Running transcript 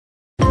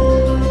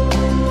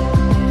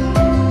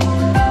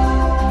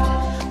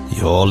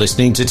You're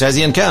listening to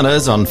Tassie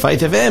Encounters on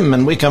Faith FM,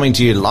 and we're coming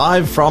to you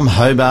live from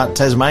Hobart,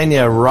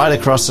 Tasmania, right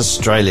across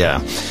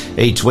Australia.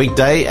 Each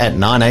weekday at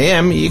 9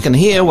 a.m, you can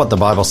hear what the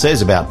Bible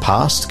says about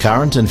past,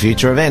 current and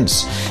future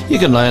events. You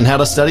can learn how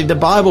to study the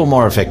Bible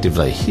more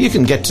effectively. You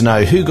can get to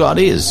know who God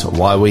is,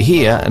 why we're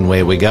here and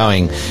where we're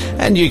going.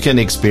 And you can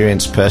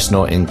experience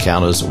personal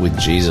encounters with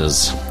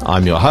Jesus.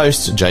 I'm your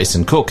host,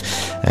 Jason Cook,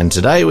 and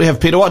today we have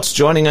Peter Watts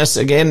joining us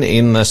again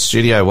in the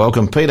studio.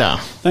 Welcome, Peter.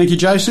 Thank you,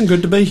 Jason.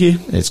 Good to be here.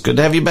 It's good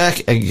to have you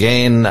back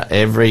again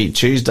every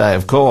Tuesday,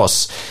 of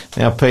course.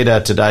 Now, Peter,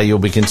 today you'll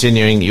be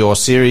continuing your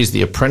series,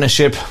 The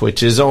Apprenticeship,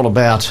 which is all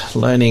about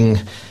learning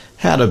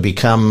how to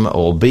become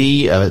or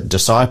be a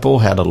disciple,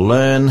 how to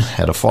learn,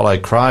 how to follow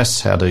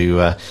Christ, how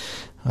to,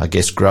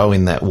 grow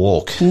in that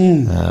walk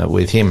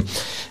with him.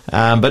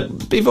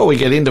 But before we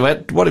get into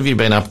it, what have you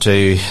been up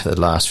to the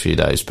last few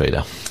days,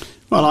 Peter?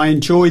 Well, I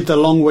enjoyed the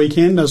long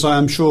weekend, as I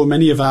am sure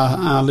many of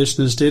our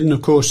listeners did. And,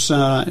 of course,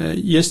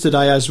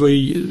 yesterday, as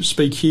we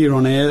speak here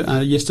on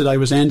air, yesterday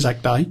was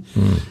Anzac Day.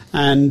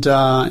 And,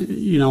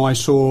 I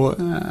saw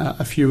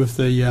a few of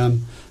the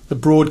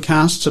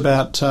broadcasts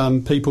about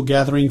people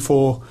gathering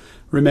for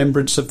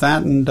remembrance of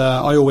that, and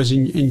I always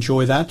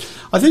enjoy that.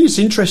 I think it's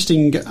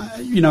interesting,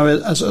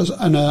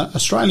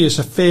 Australia is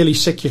a fairly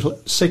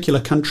secular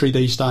country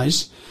these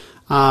days.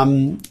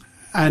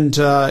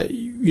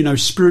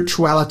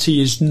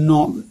 Spirituality is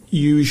not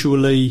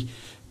usually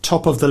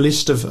top of the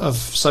list of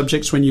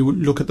subjects when you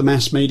look at the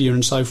mass media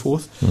and so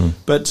forth.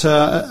 But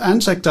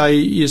Anzac Day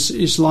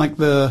is like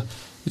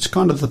it's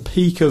kind of the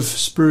peak of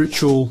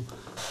spiritual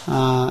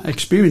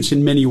experience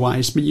in many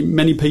ways.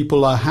 Many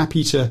people are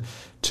happy to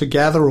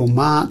gather or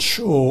march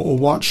or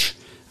watch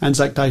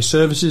Anzac Day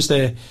services.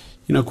 They're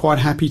quite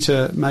happy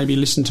to maybe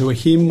listen to a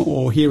hymn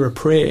or hear a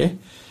prayer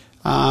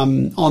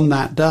on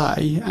that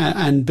day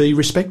and be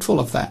respectful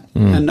of that.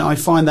 And I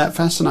find that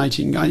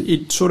fascinating.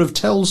 It sort of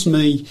tells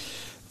me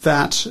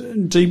that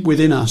deep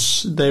within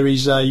us there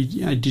is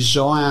a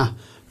desire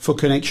for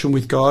connection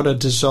with God, a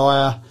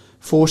desire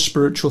for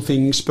spiritual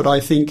things. But I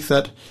think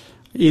that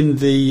in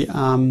the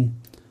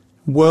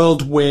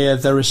world where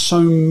there are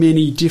so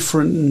many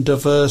different and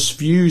diverse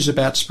views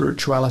about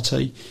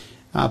spirituality,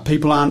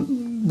 people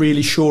aren't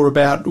really sure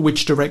about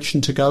which direction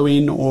to go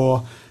in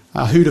or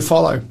who to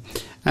follow.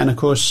 And, of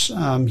course,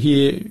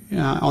 here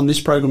on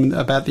this program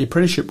about the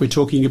apprenticeship, we're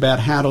talking about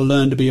how to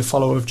learn to be a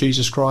follower of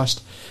Jesus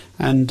Christ.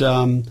 And,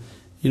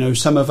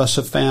 some of us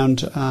have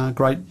found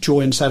great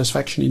joy and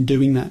satisfaction in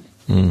doing that.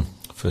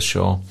 For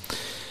sure.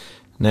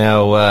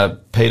 Now,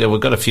 Peter, we've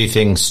got a few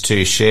things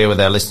to share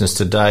with our listeners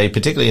today,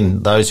 particularly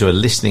in those who are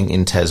listening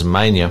in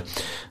Tasmania.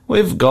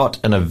 We've got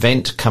an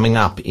event coming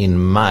up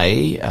in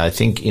May. I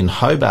think in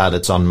Hobart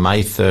it's on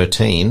May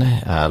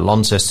 13,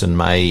 Launceston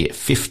May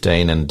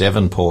 15 and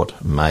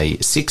Devonport May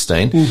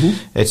 16.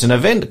 It's an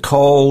event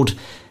called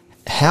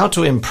How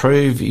to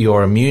Improve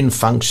Your Immune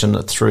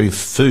Function Through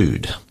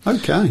Food.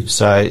 Okay.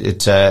 So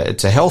it's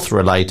a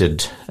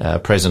health-related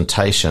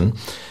presentation.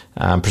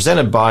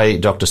 Presented by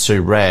Dr.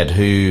 Sue Rad,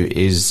 who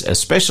is a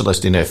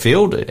specialist in her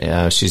field.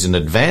 She's an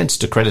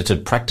advanced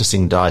accredited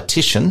practicing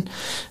dietitian,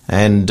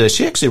 and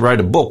she actually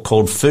wrote a book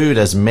called Food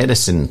as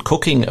Medicine,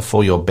 Cooking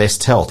for Your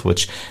Best Health,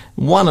 which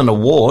won an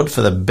award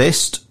for the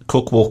best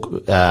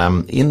cookbook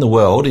in the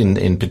world,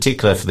 in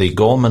particular for the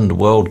Gourmand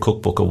World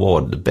Cookbook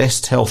Award, the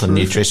best health and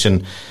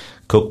nutrition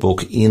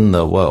cookbook in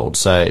the world.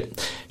 So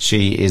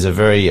she is a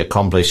very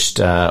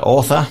accomplished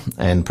author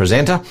and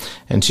presenter,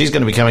 and she's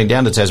going to be coming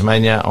down to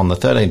Tasmania on the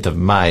 13th of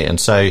May. And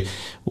so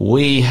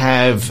we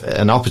have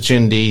an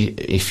opportunity,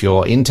 if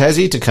you're in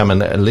Tassie, to come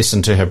and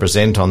listen to her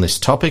present on this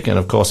topic. And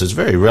of course, it's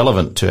very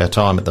relevant to our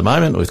time at the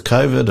moment with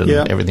COVID and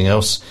everything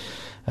else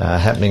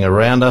happening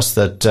around us,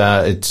 that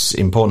it's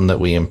important that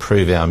we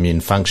improve our immune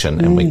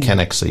function, and we can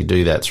actually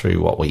do that through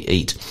what we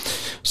eat.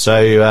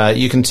 So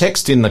you can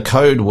text in the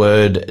code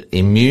word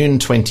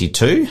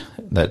immune22.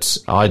 That's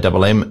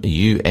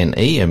IMMUNE,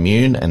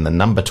 immune, and the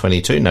number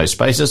 22, no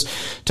spaces.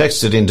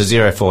 Text it into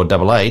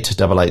 0488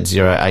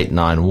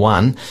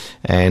 880891,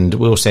 and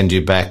we'll send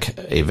you back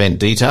event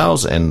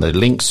details and the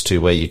links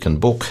to where you can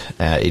book.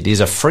 It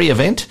is a free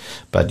event,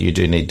 but you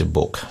do need to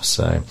book.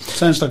 So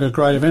sounds like a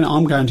great event.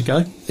 I'm going to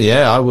go.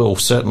 Yeah, I will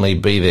certainly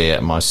be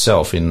there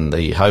myself in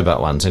the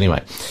Hobart ones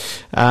anyway.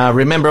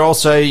 Remember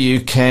also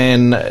you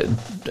can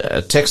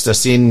text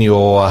us in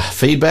your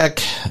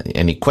feedback,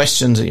 any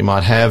questions that you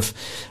might have,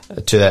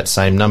 to that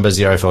same number,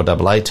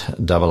 0488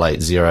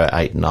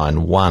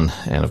 880891.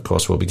 And of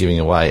course, we'll be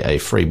giving away a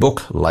free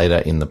book later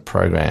in the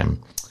program.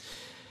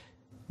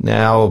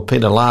 Now,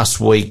 Peter, last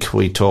week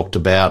we talked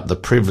about the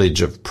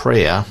privilege of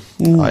prayer.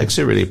 I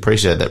actually really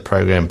appreciate that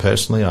program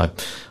personally. I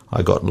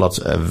got lots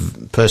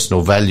of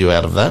personal value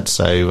out of that.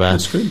 So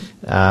that's good.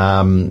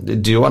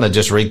 Do you want to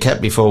just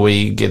recap before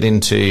we get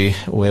into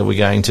where we're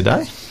going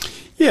today?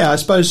 Yeah, I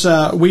suppose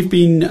we've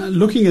been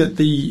looking at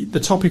the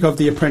topic of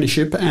the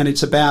apprenticeship, and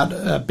it's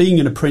about being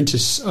an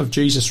apprentice of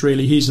Jesus,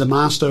 really. He's the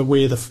master,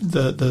 we're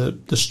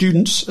the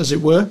students, as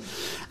it were.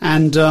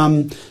 And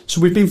so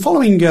we've been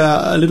following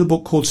a little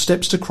book called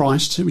Steps to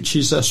Christ, which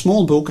is a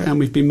small book, and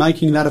we've been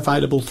making that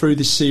available through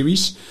this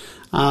series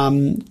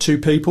to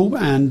people.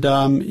 And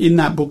in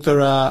that book there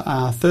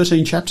are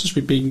 13 chapters.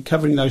 We've been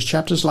covering those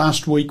chapters.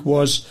 Last week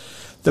was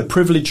the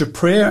privilege of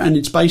prayer, and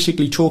it's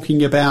basically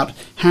talking about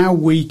how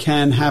we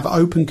can have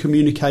open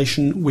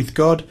communication with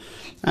God,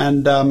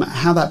 and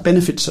how that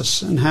benefits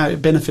us and how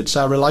it benefits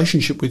our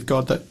relationship with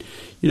God. That,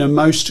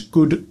 most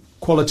good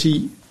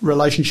quality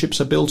relationships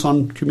are built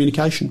on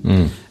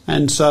communication.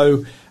 And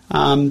so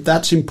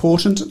that's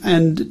important.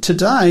 And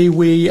today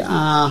we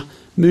are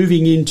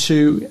moving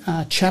into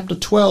chapter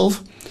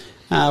 12,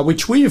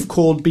 which we have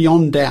called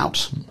Beyond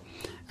Doubt.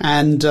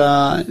 And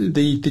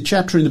the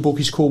chapter in the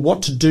book is called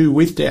What to Do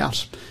with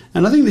Doubt.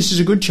 And I think this is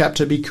a good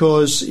chapter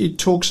because it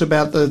talks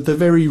about the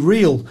very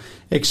real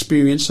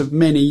experience of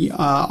many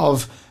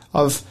of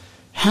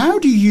how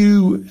do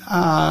you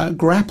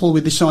grapple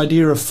with this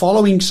idea of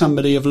following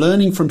somebody, of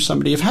learning from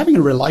somebody, of having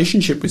a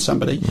relationship with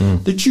somebody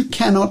that you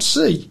cannot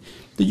see,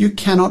 that you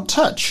cannot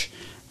touch.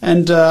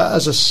 And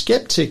as a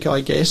skeptic,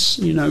 I guess,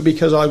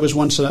 because I was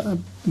once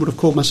would have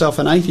called myself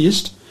an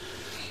atheist,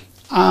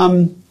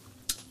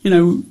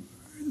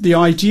 the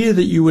idea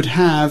that you would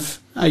have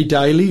a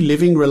daily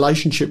living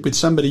relationship with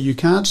somebody you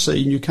can't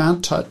see and you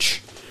can't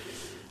touch,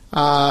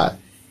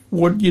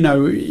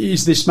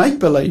 is this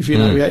make-believe?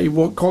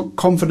 What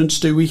confidence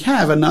do we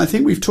have? And I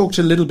think we've talked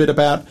a little bit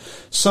about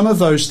some of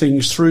those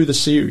things through the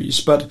series,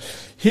 but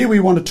here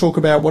we want to talk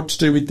about what to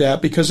do with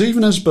doubt, because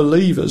even as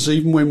believers,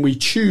 even when we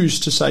choose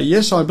to say,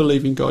 yes, I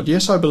believe in God,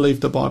 yes, I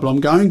believe the Bible, I'm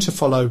going to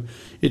follow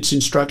its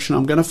instruction,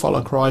 I'm going to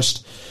follow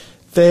Christ,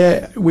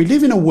 we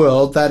live in a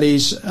world that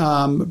is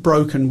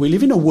broken. We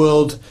live in a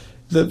world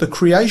that the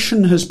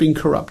creation has been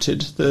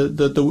corrupted.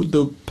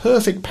 The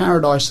perfect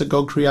paradise that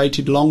God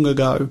created long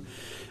ago,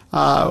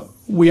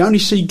 we only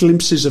see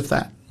glimpses of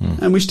that.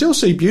 And we still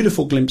see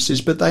beautiful glimpses,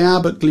 but they are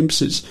but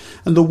glimpses.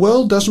 And the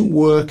world doesn't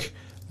work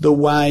the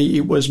way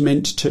it was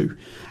meant to.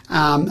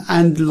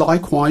 And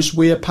likewise,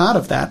 we are part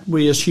of that.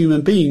 We as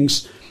human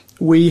beings,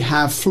 we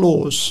have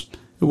flaws,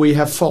 we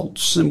have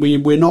faults, and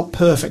we're not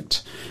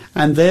perfect.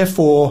 And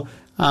therefore,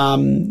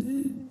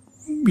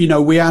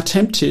 we are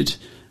tempted,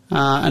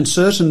 and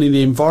certainly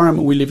the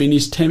environment we live in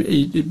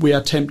we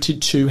are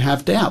tempted to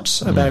have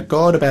doubts about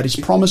God, about his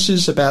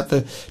promises, about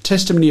the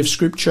testimony of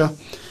Scripture.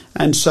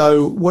 And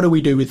so what do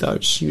we do with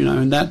those?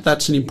 And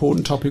that's an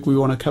important topic we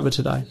want to cover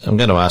today. I'm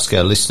going to ask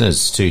our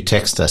listeners to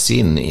text us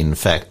in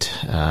fact,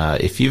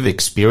 if you've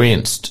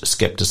experienced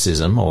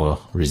skepticism or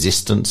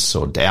resistance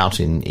or doubt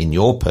in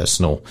your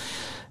personal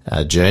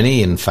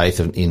journey in faith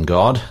in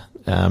God,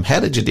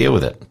 how did you deal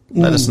with it?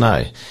 Let us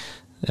know.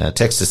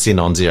 Text us in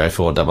on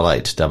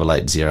 0488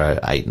 880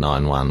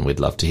 891.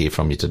 We'd love to hear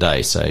from you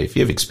today. So if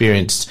you've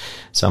experienced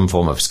some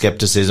form of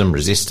skepticism,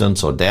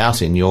 resistance or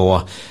doubt in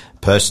your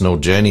personal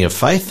journey of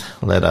faith,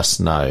 let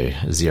us know.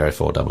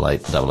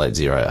 0488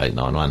 880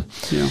 891.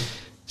 Yeah.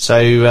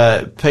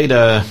 So,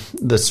 Peter,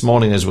 this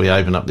morning as we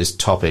open up this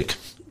topic,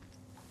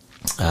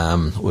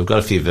 we've got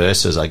a few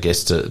verses, I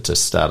guess, to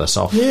start us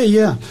off.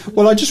 Yeah.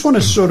 Well, I just want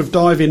to sort of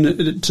dive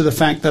in to the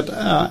fact that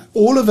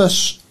all of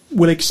us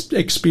will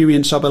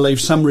experience, I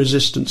believe, some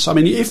resistance. I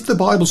mean, if the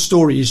Bible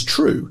story is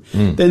true,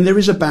 then there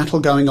is a battle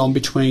going on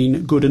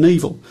between good and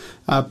evil,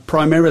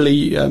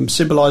 primarily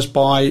symbolised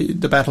by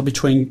the battle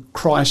between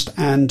Christ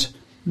and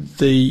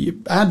the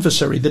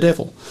adversary, the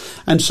devil.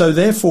 And so,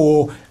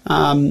 therefore,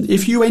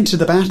 if you enter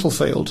the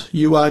battlefield,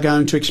 you are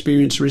going to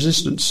experience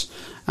resistance.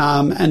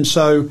 And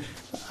so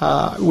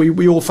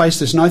we all face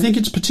this. And I think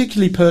it's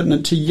particularly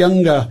pertinent to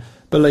younger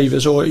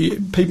believers or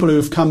people who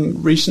have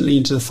come recently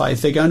into the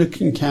faith. They're going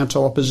to encounter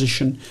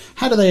opposition.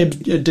 How do they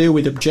deal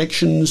with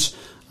objections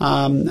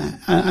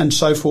and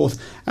so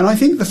forth? And I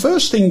think the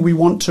first thing we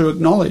want to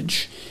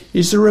acknowledge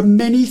is there are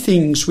many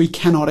things we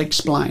cannot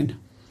explain.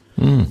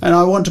 And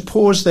I want to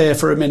pause there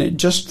for a minute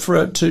just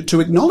to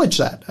acknowledge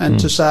that and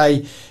to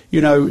say,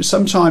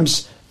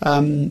 sometimes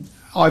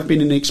I've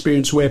been in an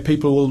experience where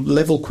people will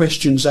level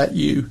questions at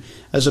you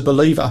as a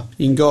believer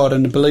in God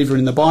and a believer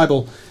in the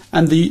Bible,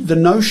 and the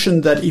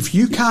notion that if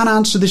you can't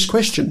answer this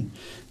question,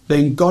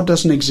 then God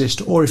doesn't exist,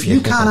 or if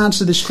you can't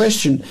answer this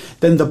question,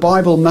 then the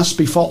Bible must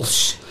be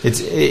false.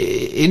 It's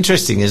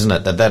interesting, isn't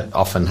it, that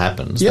often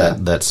happens,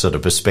 that sort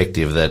of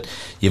perspective that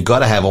you've got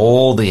to have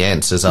all the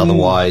answers,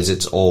 otherwise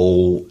it's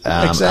all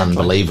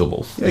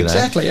unbelievable.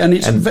 Exactly.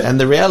 And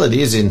the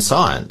reality is in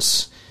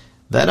science,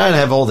 they don't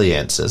have all the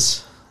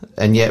answers.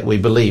 And yet we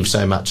believe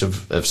so much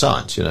of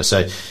science,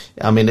 So,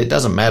 I mean, it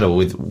doesn't matter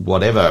with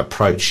whatever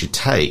approach you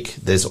take,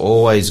 there's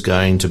always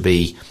going to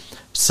be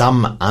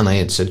some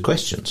unanswered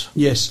questions.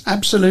 Yes,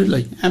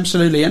 absolutely.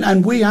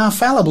 And we are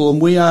fallible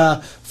and we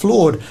are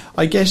flawed.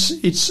 I guess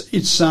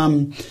it's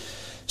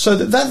So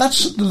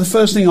that's the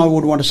first thing I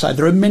would want to say.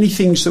 There are many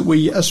things that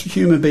we as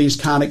human beings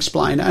can't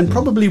explain, and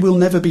probably will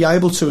never be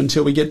able to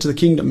until we get to the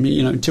kingdom,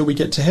 until we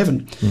get to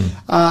heaven.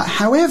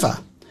 However,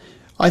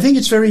 I think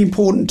it's very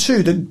important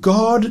too that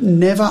God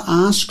never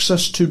asks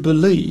us to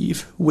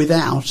believe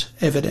without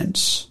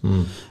evidence.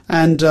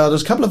 And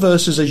there's a couple of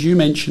verses, as you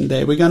mentioned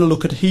there. We're going to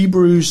look at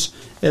Hebrews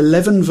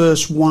 11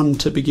 verse 1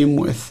 to begin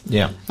with.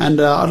 Yeah. And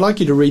I'd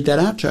like you to read that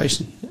out,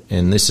 Jason.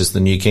 And this is the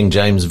New King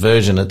James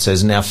Version. It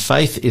says, "Now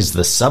faith is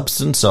the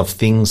substance of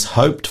things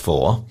hoped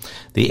for,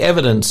 the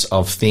evidence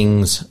of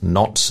things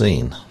not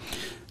seen."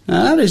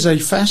 Now, that is a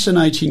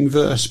fascinating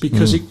verse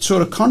because it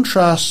sort of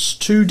contrasts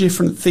two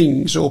different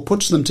things or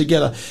puts them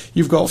together.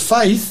 You've got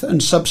faith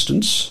and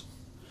substance,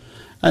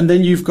 and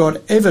then you've got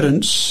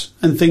evidence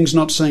and things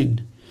not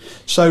seen.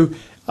 So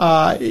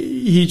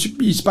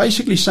he's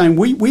basically saying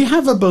we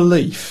have a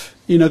belief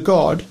in a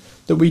God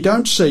that we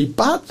don't see,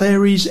 but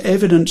there is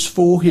evidence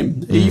for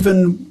him,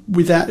 even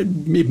without, it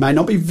may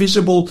not be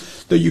visible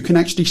that you can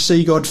actually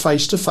see God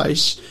face to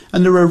face.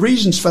 And there are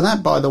reasons for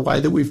that, by the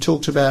way, that we've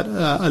talked about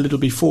a little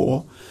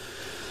before.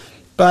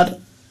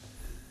 But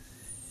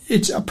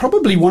it's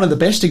probably one of the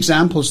best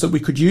examples that we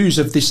could use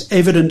of this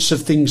evidence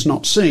of things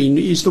not seen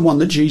is the one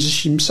that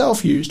Jesus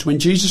himself used. When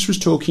Jesus was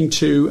talking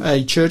to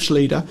a church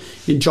leader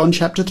in John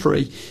chapter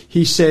 3,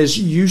 he says,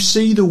 you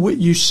see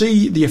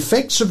the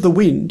effects of the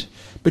wind,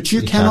 but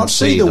you cannot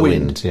see the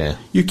wind. Yeah.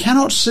 You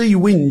cannot see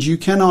wind. You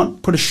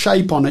cannot put a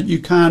shape on it. You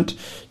can't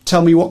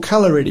tell me what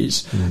colour it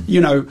is,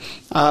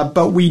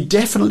 but we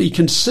definitely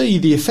can see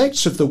the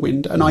effects of the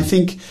wind. And I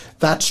think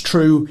that's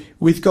true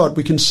with God.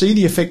 We can see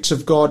the effects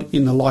of God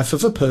in the life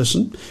of a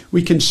person.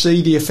 We can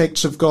see the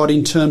effects of God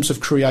in terms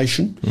of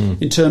creation,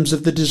 in terms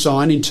of the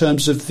design, in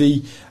terms of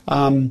the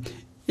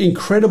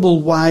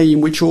incredible way in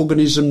which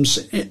organisms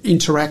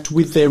interact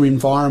with their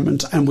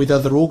environment and with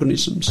other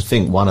organisms. I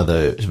think one of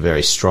the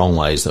very strong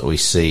ways that we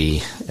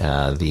see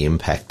the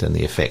impact and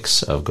the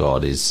effects of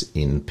God is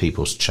in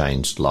people's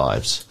changed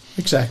lives.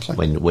 Exactly.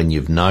 When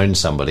you've known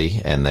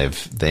somebody and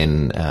they've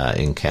then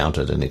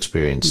encountered and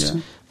experienced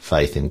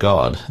faith in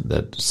God,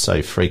 that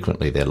so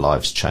frequently their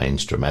lives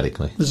change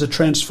dramatically. There's a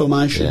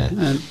transformation.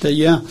 And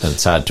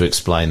it's hard to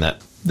explain that.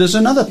 There's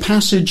another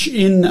passage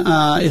in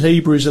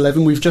Hebrews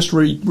 11. We've just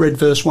read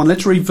verse 1.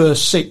 Let's read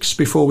verse 6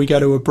 before we go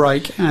to a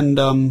break, and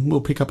we'll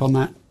pick up on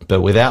that.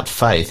 "But without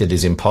faith it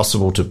is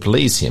impossible to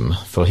please him,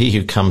 for he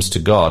who comes to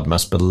God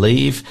must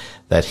believe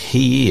that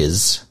he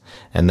is,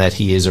 and that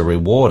he is a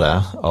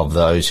rewarder of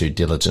those who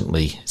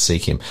diligently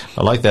seek him."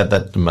 I like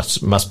that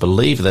must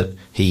believe that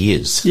he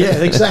is. Yeah,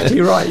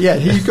 exactly right. Yeah,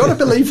 you've got to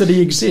believe that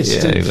he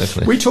exists. Yeah,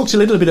 exactly. We talked a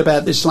little bit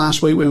about this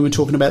last week when we were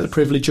talking about the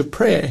privilege of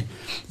prayer,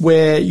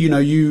 where,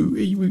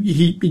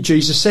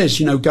 Jesus says,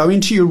 go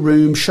into your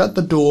room, shut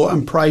the door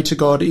and pray to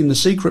God in the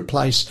secret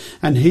place,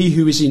 and he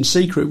who is in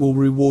secret will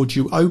reward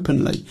you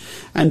openly.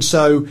 And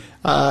so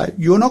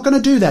you're not going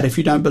to do that if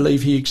you don't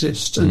believe he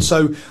exists. And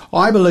so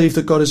I believe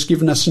that God has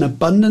given us an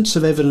abundance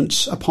of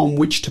evidence upon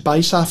which to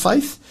base our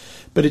faith,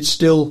 but it's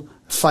still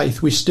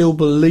faith. We're still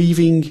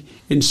believing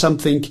in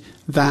something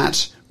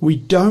that we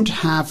don't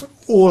have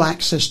all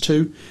access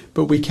to,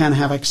 but we can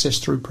have access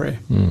through prayer.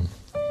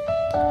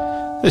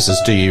 This is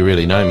Do You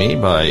Really Know Me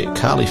by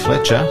Carly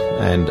Fletcher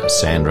and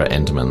Sandra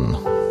Enderman.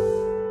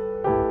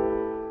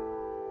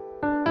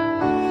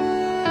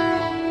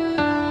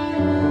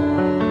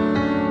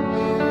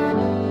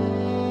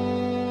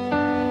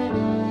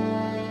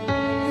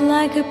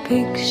 Like a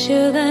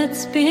picture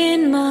that's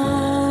been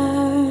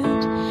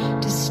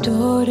marred,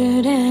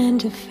 distorted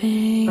and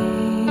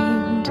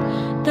defamed,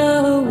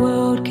 the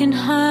world can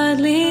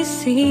hardly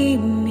see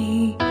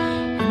me,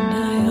 and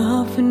I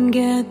often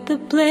get the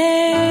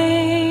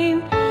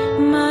blame.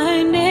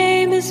 My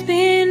name has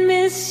been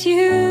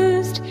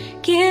misused,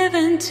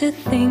 given to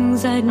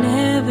things I'd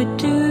never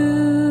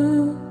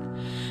do,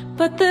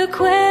 but the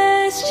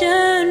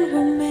question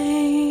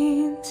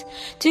remains,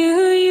 do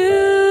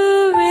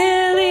you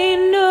really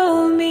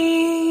know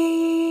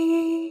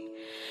me?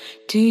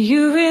 Do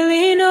you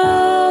really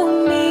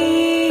know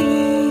me?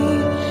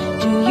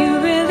 Do you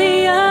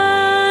really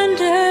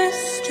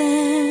understand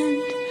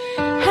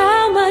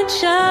how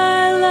much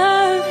I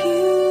love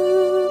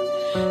you?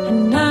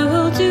 And I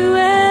will do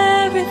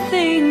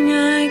everything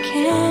I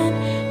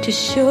can to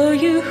show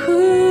you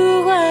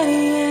who I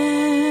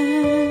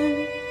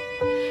am.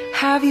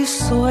 Have you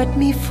sought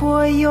me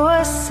for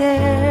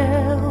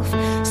yourself?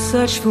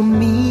 Search for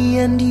me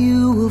and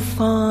you will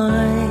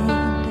find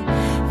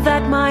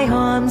that my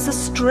arms are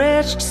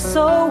stretched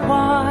so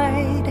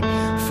wide,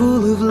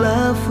 full of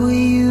love for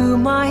you,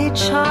 my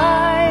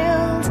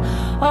child.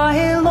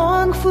 I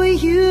long for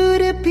you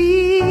to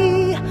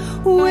be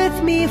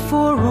with me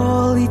for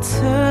all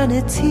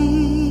eternity.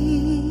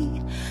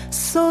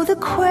 So the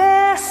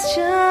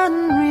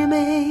question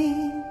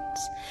remains,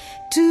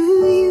 do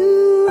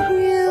you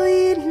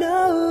really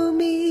know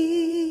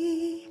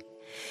me?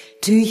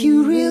 Do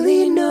you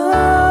really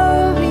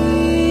know me?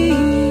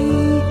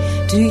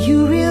 Do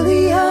you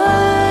really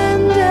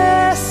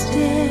understand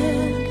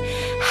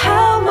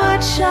how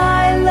much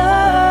I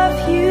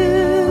love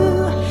you?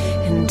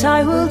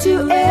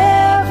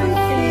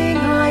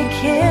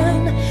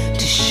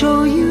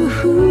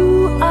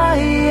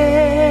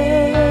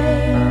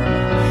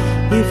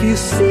 you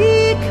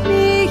seek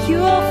me,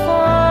 you'll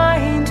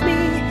find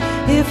me.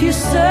 If you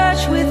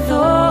search with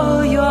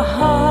all your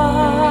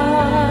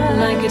heart,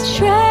 like a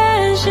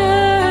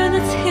treasure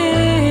that's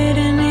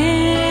hidden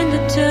in the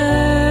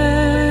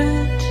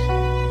dirt.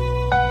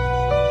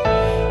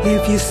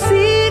 If you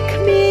seek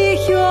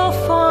me, you'll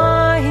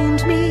find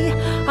me.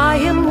 I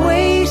am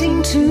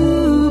waiting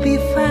to be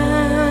found.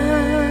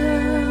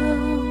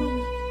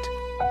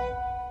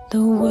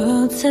 The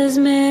world says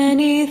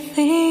many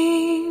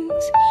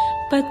things,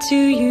 but do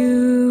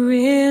you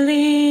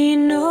really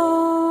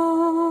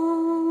know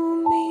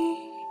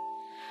me?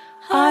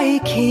 I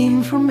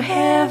came from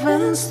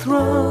heaven's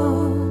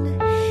throne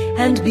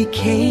and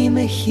became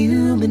a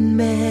human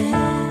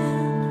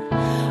man.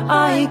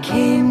 I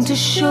came to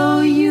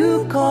show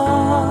you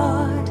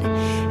God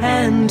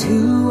and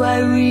who I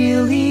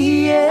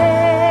really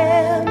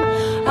am.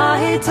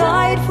 I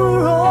died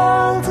for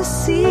all to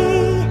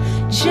see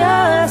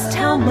just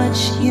how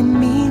much you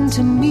mean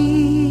to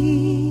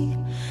me.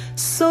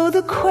 So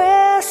the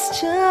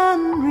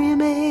question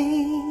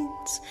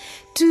remains,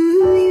 do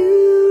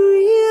you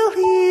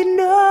really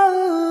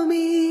know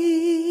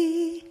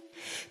me?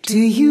 Do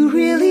you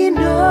really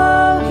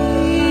know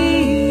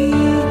me?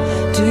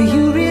 Do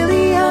you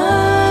really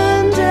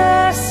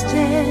understand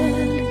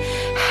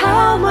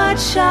how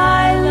much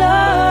I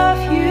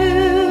love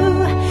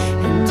you?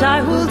 And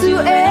I will do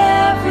everything.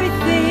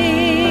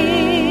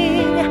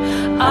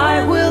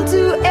 I will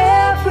do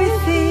everything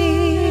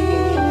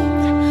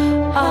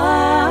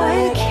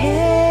I can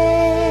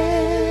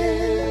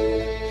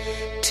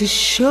to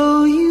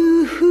show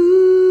you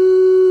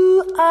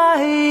who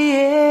I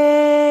am.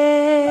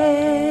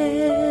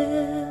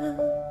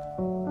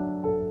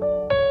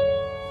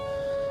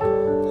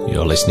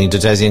 You're listening to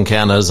Tassie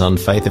Encounters on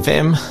Faith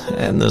FM,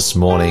 and this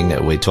morning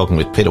we're talking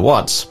with Peter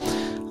Watts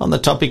on the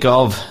topic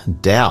of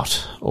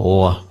doubt,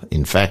 or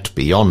in fact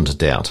beyond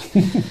doubt.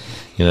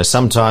 You know,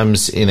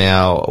 sometimes in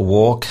our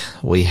walk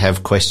we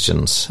have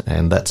questions,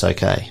 and that's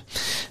okay.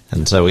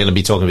 And so we're going to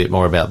be talking a bit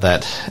more about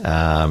that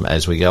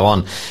as we go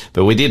on.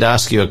 But we did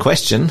ask you a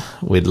question.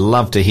 We'd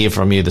love to hear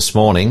from you this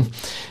morning.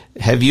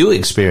 Have you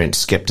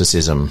experienced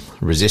skepticism,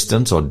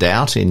 resistance or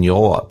doubt in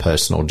your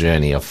personal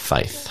journey of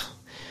faith?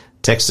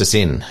 Text us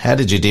in. How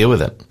did you deal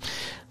with it?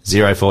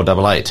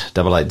 0488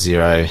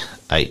 880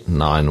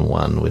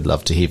 891. We'd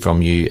love to hear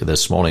from you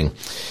this morning.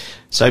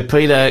 So,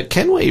 Peter,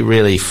 can we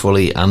really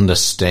fully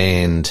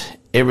understand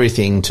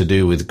everything to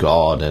do with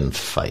God and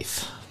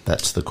faith?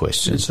 That's the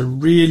question. It's a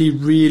really,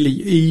 really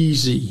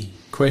easy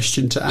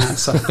question to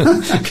answer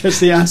because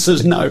the answer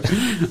is no.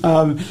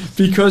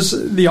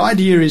 Because the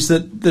idea is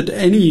that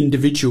any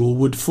individual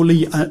would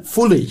fully, I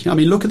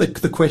mean, look at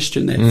the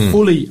question there,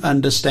 fully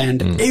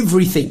understand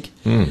everything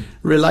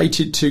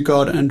related to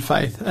God and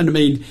faith. And I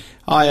mean,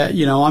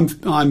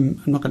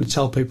 I'm not going to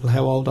tell people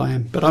how old I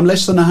am, but I'm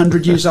less than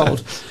 100 years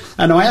old.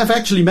 And I have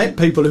actually met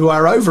people who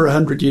are over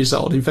 100 years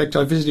old. In fact,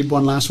 I visited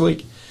one last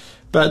week.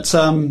 But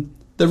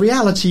the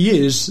reality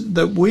is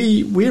that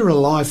we're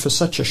alive for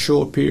such a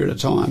short period of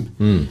time.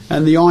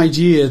 And the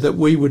idea that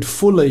we would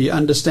fully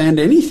understand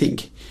anything,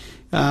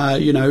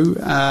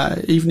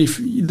 even if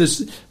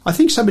there's, I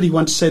think somebody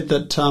once said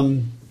that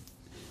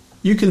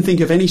you can think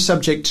of any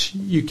subject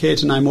you care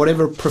to name,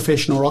 whatever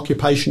profession or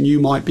occupation you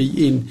might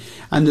be in,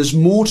 and there's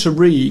more to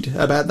read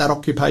about that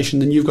occupation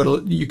than you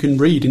can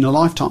read in a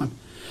lifetime.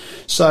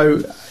 So,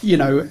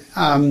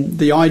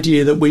 the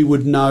idea that we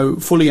would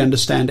fully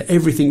understand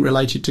everything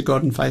related to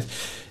God and faith,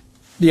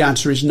 the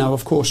answer is no,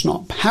 of course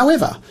not.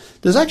 However,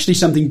 there's actually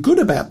something good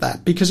about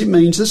that, because it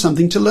means there's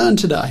something to learn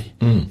today.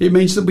 It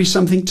means there'll be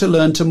something to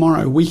learn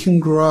tomorrow. We can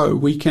grow,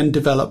 we can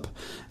develop.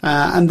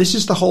 And this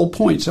is the whole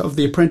point of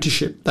the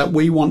apprenticeship, that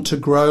we want to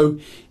grow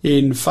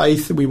in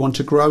faith, we want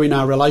to grow in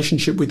our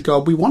relationship with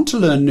God, we want to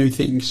learn new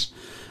things.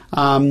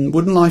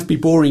 Wouldn't life be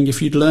boring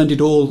if you'd learned it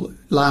all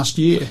last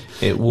year?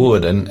 It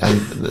would, and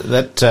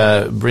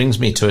that brings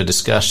me to a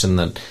discussion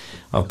that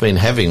I've been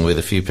having with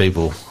a few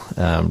people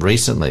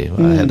recently.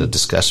 I had a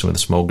discussion with a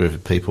small group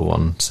of people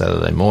on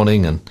Saturday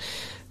morning,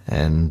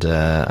 and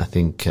I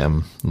think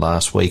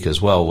last week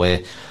as well,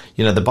 where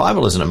the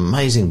Bible is an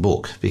amazing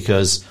book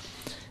because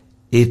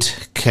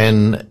it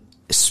can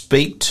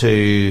speak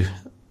to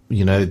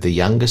the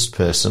youngest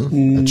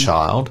person, a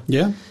child.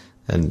 Yeah,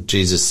 and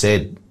Jesus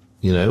said,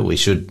 we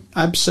should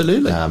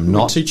absolutely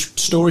not teach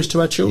stories to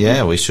our children.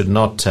 Yeah, we should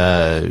not,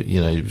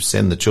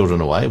 send the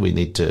children away. We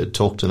need to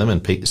talk to them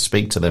and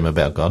speak to them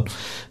about God.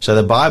 So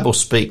the Bible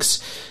speaks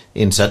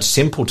in such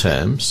simple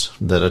terms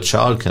that a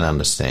child can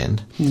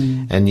understand,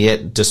 and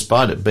yet,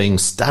 despite it being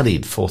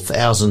studied for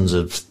thousands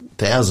of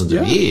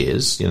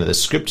years, the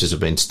scriptures have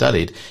been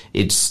studied.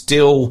 It's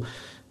still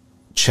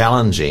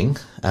challenging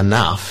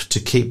enough to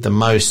keep the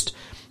most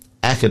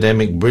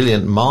academic,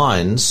 brilliant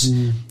minds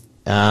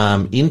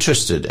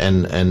interested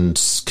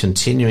and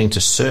continuing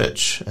to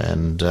search.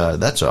 And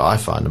that's what I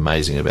find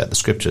amazing about the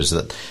Scriptures,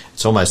 that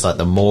it's almost like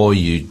the more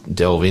you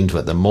delve into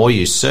it, the more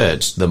you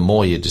search, the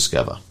more you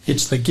discover.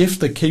 It's the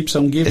gift that keeps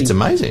on giving. It's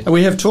amazing.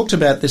 We have talked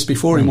about this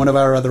before in one of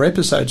our other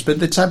episodes,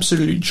 but it's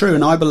absolutely true,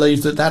 and I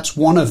believe that that's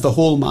one of the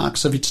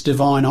hallmarks of its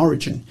divine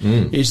origin,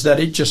 is that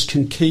it just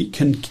can keep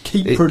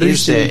producing.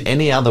 Is there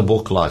any other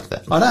book like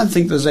that? I don't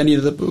think there's any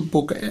other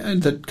book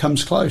that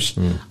comes close.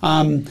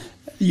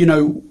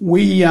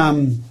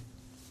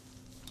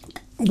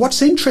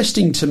 What's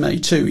interesting to me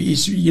too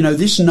is,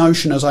 this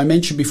notion, as I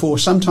mentioned before,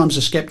 sometimes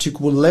a skeptic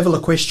will level a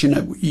question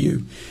at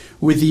you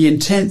with the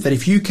intent that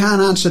if you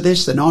can't answer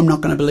this, then I'm not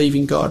going to believe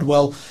in God.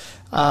 Well,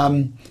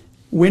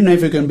 we're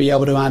never going to be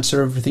able to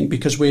answer everything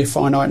because we're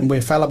finite and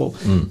we're fallible.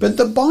 But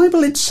the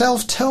Bible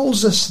itself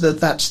tells us that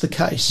that's the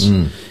case.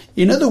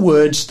 In other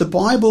words, the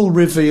Bible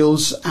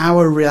reveals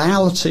our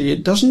reality.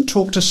 It doesn't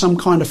talk to some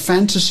kind of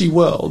fantasy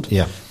world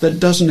that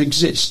doesn't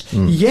exist.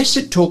 Yes,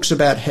 it talks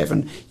about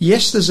heaven.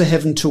 Yes, there's a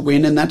heaven to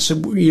win, and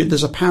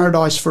there's a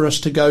paradise for us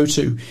to go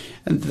to,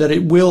 and that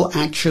it will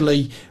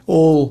actually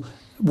all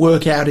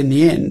work out in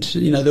the end.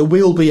 There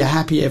will be a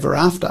happy ever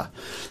after.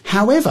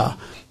 However,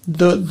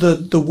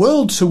 the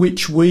world to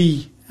which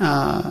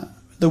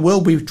the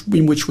world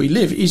in which we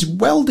live is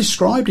well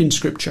described in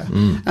Scripture,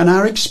 and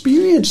our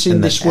experience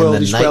in this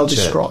world is well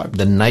described.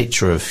 The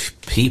nature of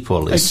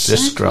people is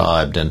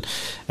described, and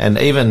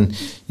even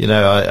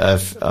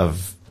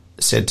I've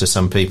said to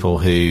some people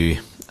who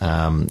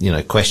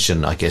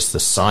question, I guess, the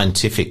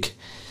scientific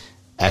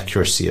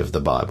accuracy of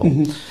the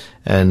Bible.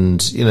 And,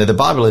 the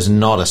Bible is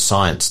not a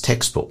science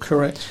textbook.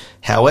 Correct.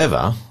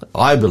 However,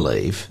 I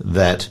believe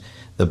that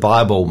the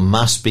Bible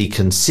must be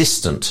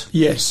consistent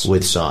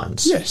with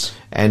science. Yes.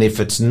 And if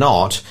it's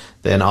not,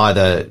 then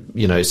either,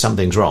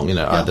 something's wrong.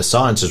 Either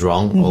science is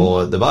wrong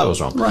or the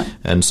Bible's wrong. Right.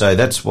 And so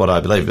that's what I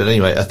believe. But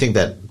anyway, I think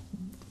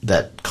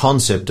that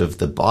concept of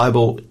the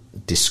Bible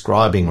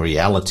describing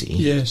reality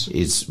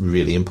is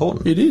really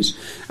important. It is.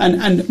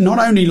 And not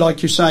only,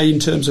 like you say, in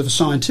terms of a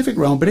scientific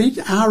realm, but in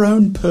our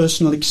own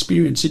personal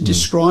experience. It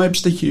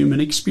describes the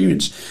human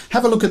experience.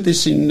 Have a look at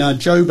this in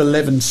Job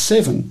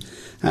 11:7.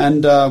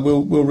 And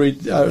we'll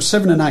read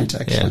 7 and 8,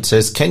 actually. Yeah, it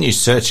says, "Can you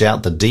search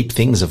out the deep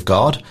things of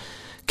God?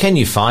 Can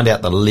you find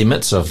out the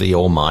limits of the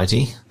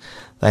Almighty?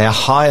 They are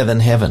higher than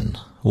heaven.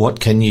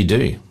 What can you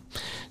do?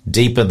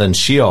 Deeper than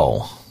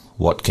Sheol.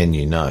 What can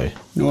you know?"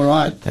 All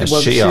right.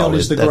 Sheol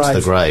is the grave. That's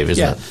the grave,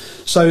 isn't it?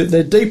 So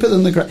they're deeper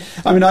than the grave.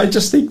 I mean, I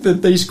just think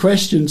that these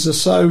questions are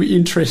so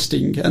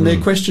interesting, and they're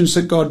questions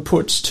that God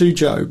puts to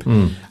Job.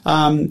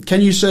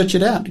 Can you search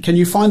it out? Can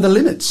you find the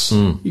limits?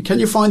 Can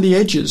you find the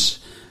edges?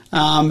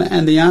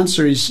 And the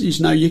answer is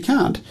no, you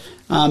can't.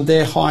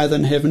 They're higher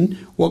than heaven.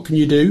 What can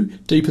you do?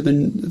 Deeper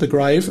than the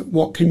grave.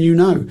 What can you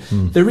know?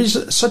 There is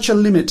such a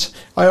limit.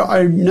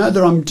 I know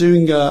that I'm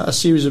doing a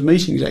series of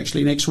meetings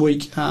actually next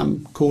week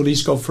called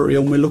Is God for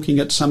Real? And we're looking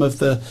at some of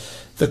the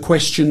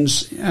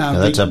questions.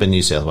 That's up in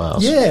New South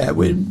Wales. Yeah,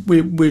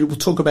 we'll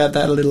talk about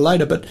that a little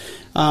later. But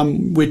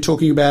we're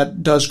talking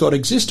about, does God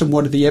exist, and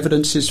what are the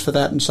evidences for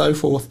that, and so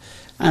forth.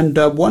 And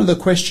one of the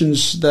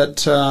questions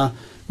that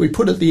we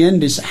put at the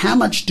end is, how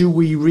much do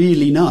we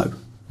really know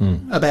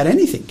about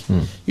anything?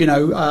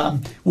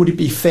 Would it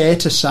be fair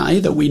to say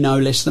that we know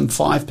less than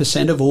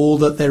 5% of all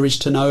that there is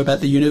to know about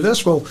the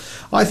universe? Well,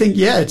 I think,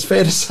 it's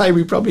fair to say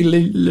we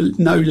probably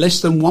know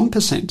less than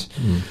 1%.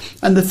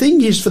 And the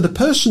thing is, for the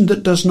person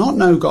that does not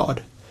know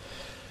God,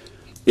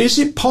 is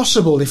it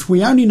possible, if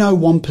we only know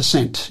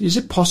 1%, is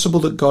it possible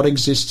that God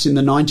exists in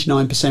the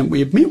 99%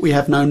 we admit we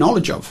have no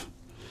knowledge of?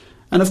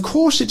 And of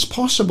course it's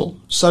possible.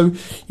 So,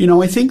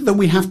 I think that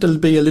we have to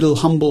be a little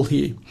humble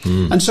here.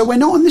 And so we're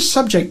not on this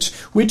subject.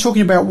 We're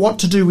talking about what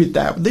to do with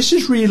that. This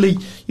is really,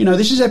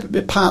 this is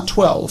part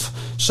 12.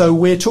 So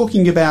we're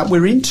talking about,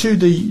 we're into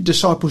the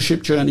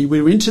discipleship journey.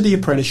 We're into the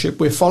apprenticeship.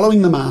 We're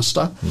following the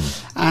master.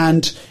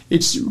 And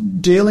it's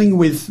dealing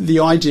with the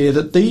idea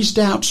that these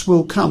doubts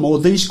will come, or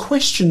these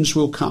questions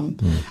will come.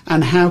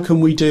 And how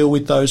can we deal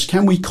with those?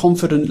 Can we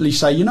confidently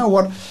say, you know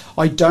what,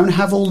 I don't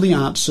have all the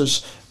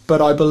answers, but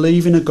I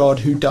believe in a God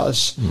who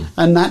does.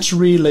 And that's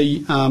really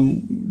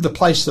the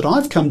place that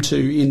I've come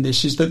to in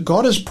this, is that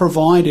God has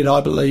provided,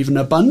 I believe, an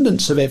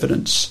abundance of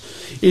evidence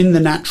in the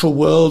natural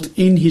world,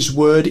 in his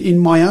word, in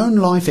my own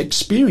life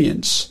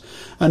experience,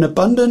 an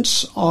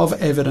abundance of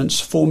evidence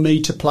for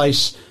me to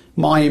place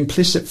my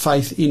implicit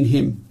faith in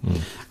him.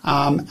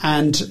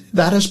 And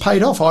that has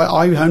paid off.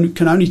 I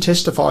can only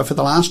testify for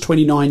the last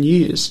 29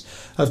 years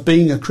of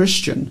being a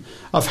Christian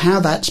of how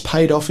that's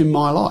paid off in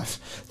my life.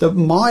 That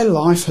my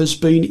life has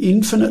been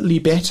infinitely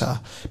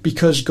better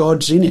because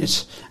God's in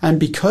it, and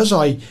because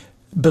I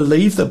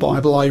believe the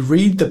Bible, I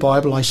read the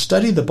Bible, I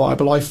study the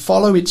Bible, I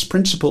follow its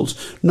principles.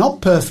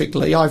 Not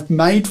perfectly. I've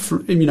made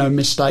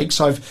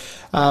mistakes.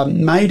 I've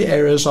made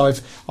errors.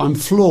 I'm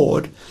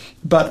flawed,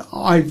 but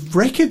I've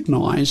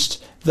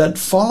recognised that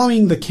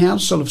following the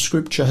counsel of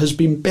Scripture has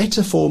been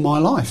better for my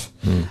life.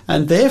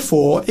 And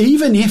therefore,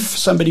 even if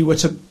somebody were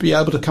to be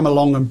able to come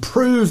along and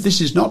prove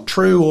this is not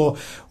true,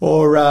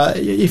 or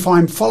if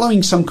I'm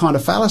following some kind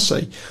of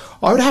fallacy,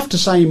 I would have to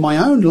say in my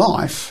own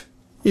life,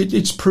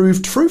 it's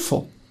proved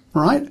fruitful.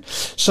 Right?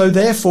 So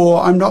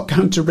therefore, I'm not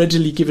going to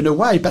readily give it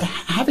away. But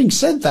having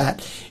said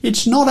that,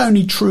 it's not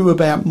only true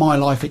about my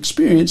life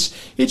experience,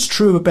 it's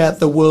true about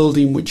the world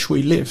in which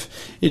we live.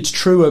 It's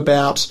true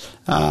about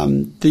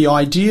the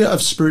idea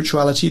of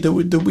spirituality that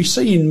we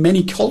see in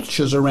many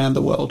cultures around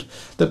the world,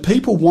 that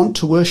people want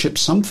to worship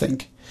something.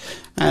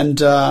 And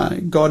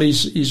God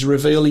is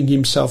revealing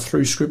himself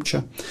through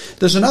Scripture.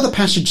 There's another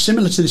passage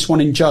similar to this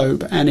one in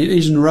Job, and it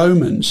is in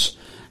Romans.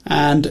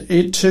 And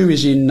it too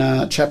is in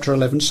chapter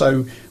 11.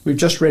 So we've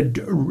just read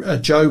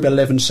Job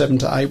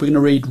 11:7-8. We're going to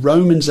read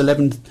Romans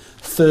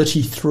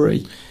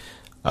 11:33.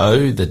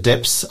 Oh, the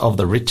depths of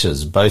the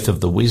riches, both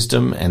of the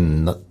wisdom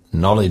and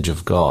knowledge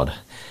of God.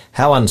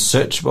 How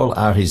unsearchable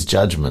are his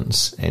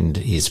judgments, and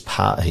his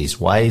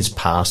ways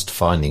past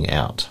finding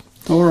out.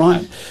 All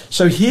right.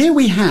 So here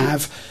we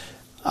have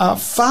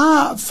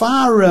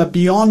far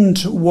beyond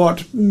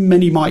what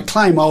many might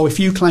claim. Oh,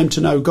 if you claim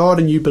to know God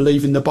and you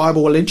believe in the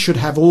Bible, well, it should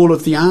have all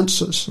of the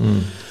answers.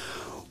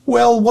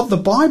 Well, what the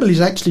Bible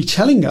is actually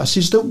telling us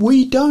is that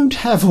we don't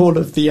have all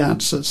of the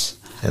answers.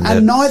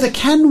 And neither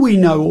can we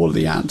know all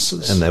the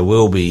answers. And there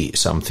will be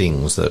some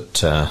things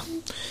that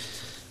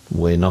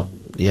we're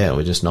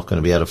just not going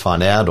to be able to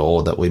find out,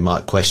 or that we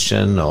might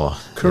question, or...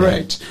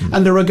 Correct. Yeah.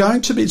 And there are going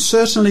to be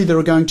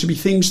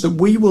things that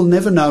we will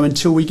never know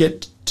until we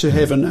get to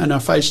heaven and are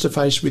face to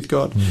face with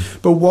God.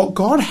 But what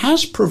God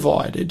has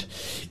provided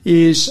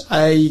is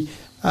a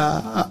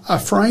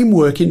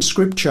framework in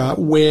Scripture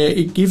where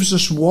it gives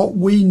us what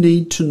we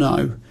need to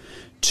know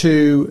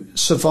to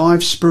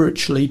survive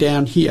spiritually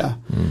down here,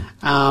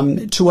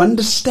 to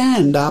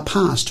understand our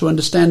past, to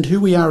understand who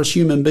we are as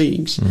human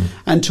beings,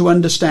 and to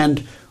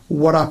understand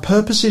what our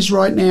purpose is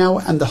right now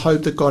and the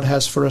hope that God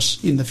has for us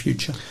in the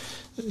future.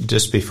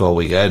 Just before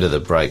we go to the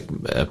break,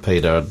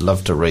 Peter, I'd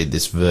love to read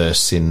this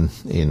verse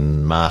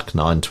in Mark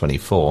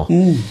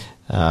 9:24.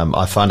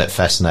 I find it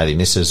fascinating.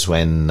 This is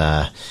when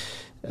a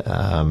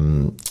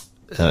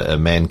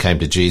man came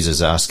to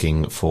Jesus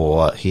asking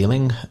for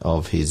healing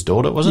of his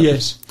daughter, was it?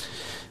 Yes.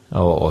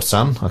 Or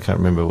son. I can't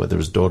remember whether it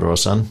was daughter or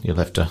son. You'll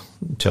have to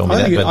tell me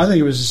I think that.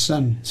 it was his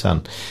son.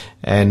 Son.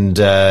 And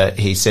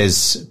he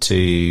says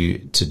to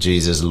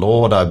Jesus,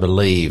 Lord, I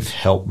believe,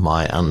 help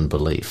my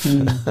unbelief.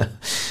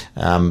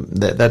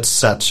 That's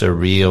such a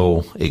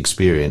real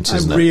experience,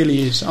 isn't it? It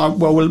really is.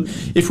 Well,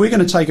 if we're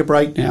going to take a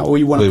break now, or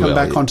you want to come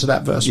back onto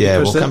that verse. Yeah,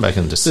 we'll come back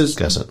and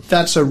discuss it.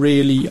 That's I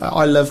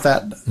love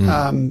that.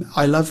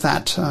 I love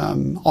that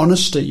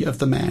honesty of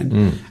the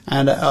man,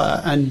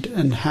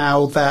 and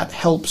how that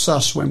helps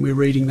us when we're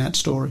reading that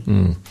story.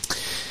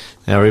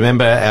 Now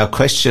remember, our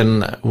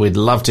question, we'd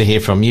love to hear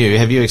from you.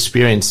 Have you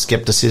experienced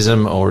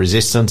skepticism or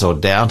resistance or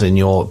doubt in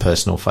your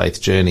personal faith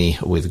journey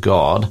with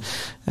God?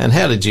 And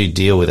how did you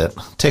deal with it?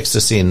 Text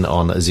us in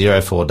on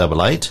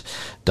 0488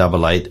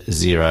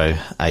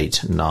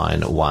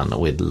 880891.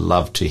 We'd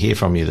love to hear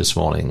from you this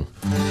morning.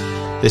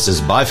 This is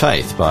By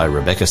Faith by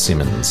Rebecca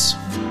Simmons.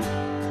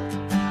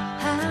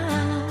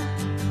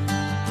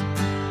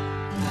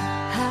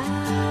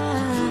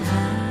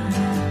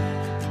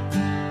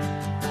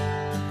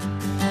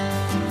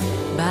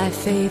 By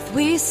faith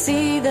we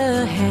see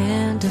the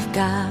hand of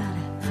God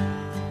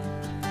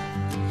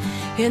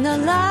in the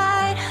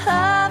light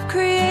of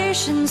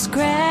creation's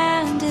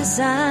grand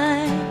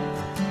design,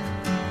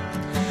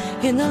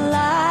 in the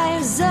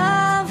lives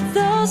of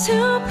those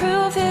who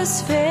prove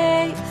his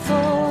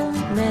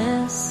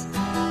faithfulness,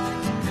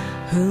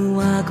 who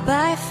walk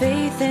by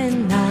faith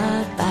and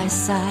not by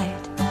sight.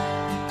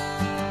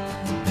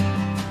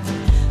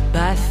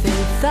 By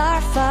faith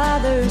our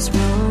fathers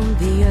roamed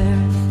the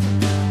earth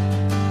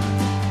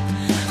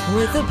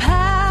with the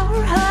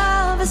power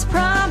of his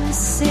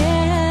promise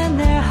in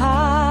their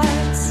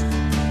hearts,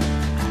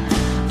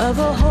 of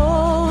a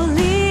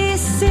holy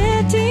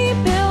city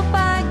built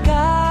by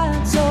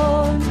God's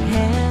own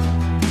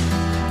hand,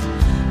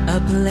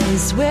 a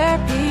place where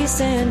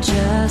peace and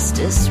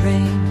justice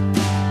reign.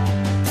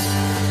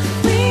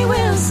 We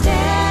will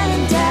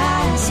stand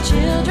as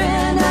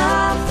children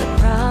of the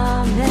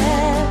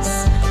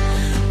promise.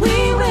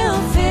 We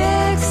will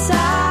fix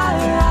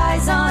our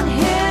eyes on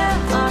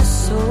him, our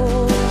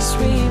soul's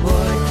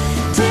reward,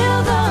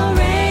 till the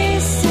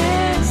race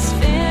is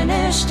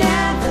finished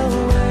and the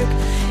work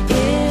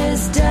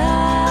is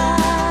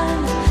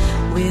done.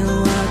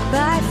 We'll walk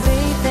by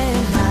faith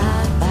and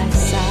not by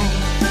sight.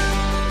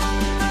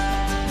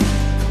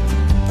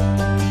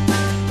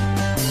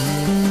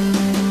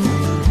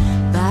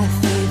 By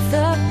faith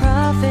the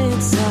promise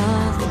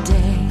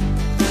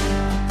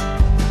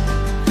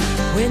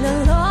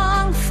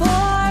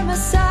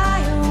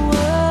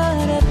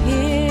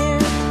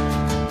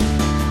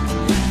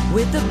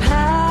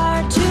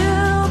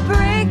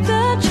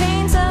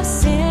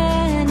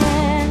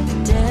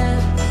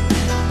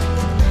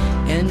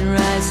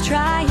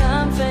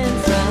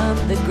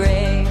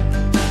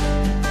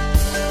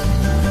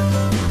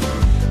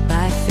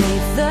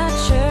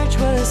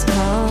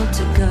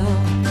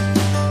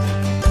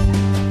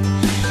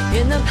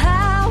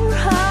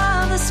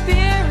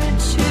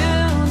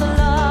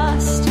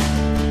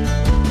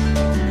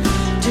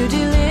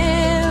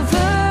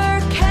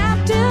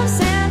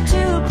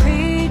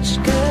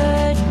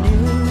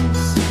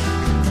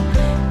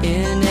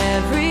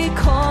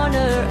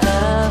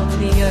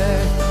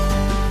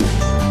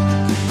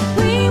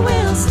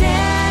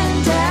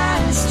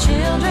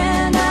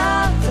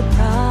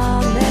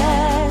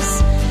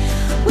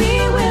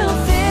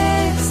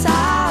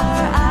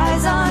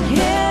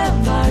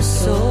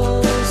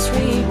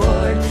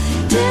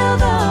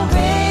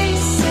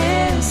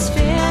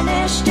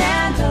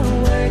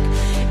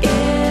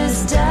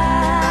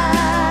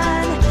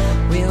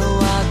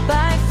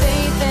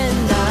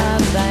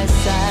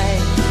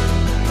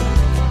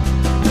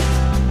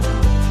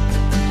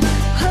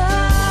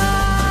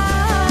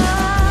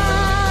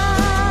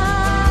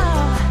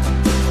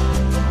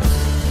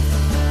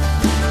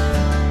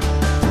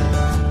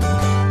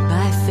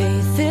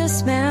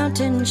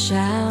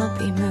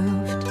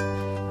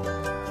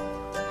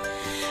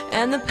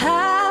and the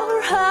power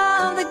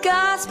of the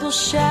gospel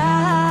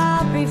shall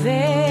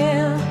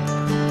prevail.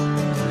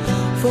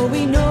 For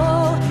we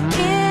know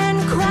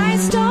in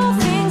Christ all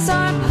things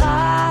are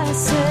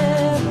possible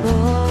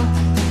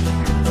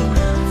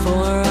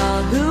for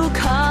all who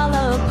call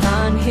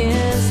upon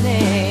his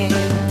name.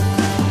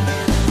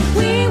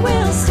 We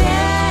will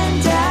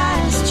stand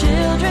as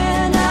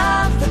children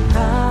of the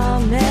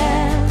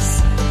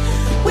promise.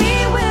 We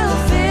will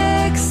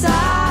fix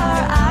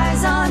our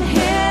eyes on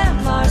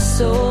him, our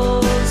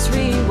soul's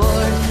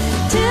reward,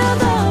 till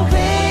the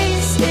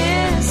race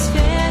is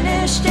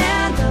finished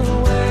and the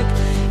work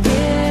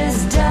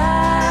is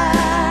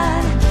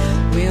done.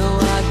 We'll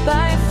walk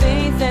by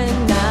faith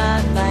and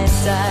not by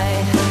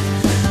sight.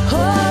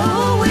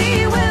 Oh,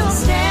 we will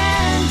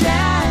stand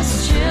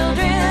as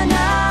children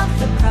of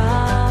the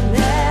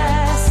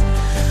promise.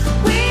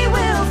 We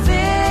will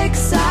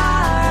fix our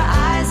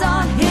eyes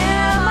on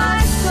him,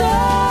 our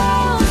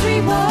soul's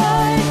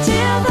reward,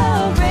 till the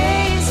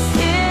race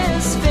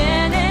is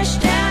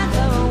finished and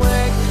the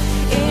work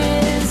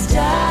is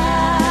done.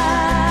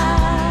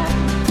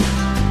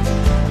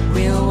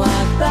 We'll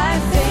walk by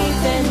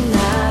faith and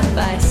not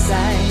by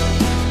sight.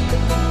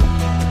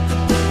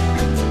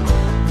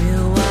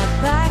 We'll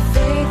walk by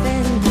faith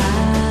and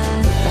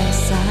not by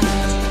sight.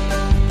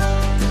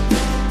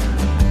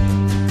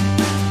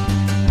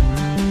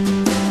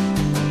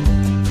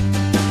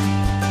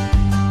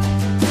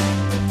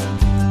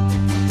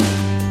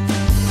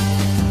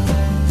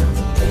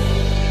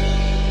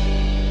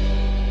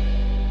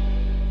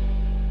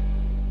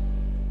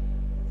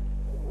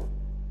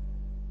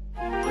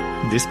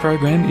 This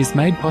program is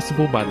made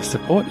possible by the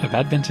support of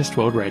Adventist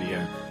World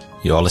Radio.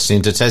 You're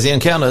listening to Tassie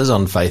Encounters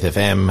on Faith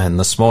FM, and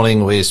this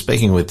morning we're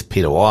speaking with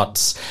Peter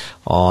Watts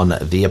on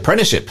The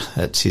Apprenticeship.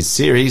 It's his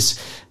series,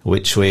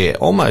 which we're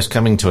almost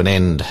coming to an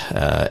end,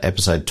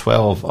 episode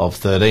 12 of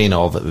 13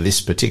 of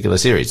this particular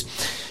series.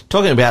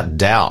 Talking about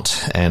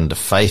doubt and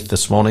faith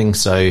this morning.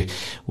 So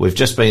we've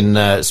just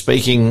been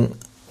speaking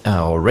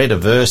or read a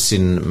verse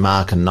in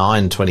Mark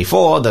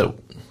 9:24 that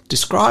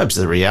describes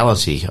the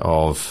reality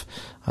of,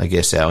 I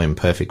guess, our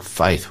imperfect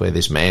faith, where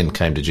this man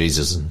came to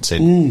Jesus and said,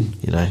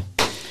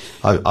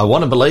 I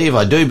want to believe,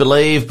 I do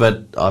believe,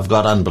 but I've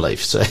got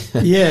unbelief. So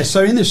Yeah,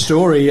 so in this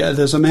story,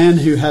 there's a man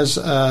who has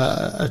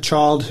a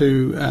child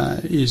who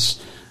is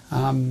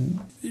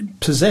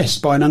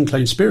possessed by an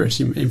unclean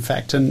spirit, in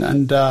fact,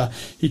 and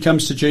he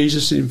comes to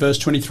Jesus in verse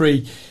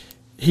 23.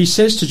 He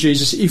says to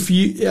Jesus, "If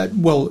you,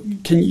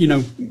 can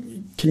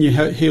you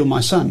heal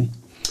my son?"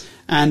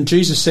 And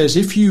Jesus says,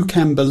 "If you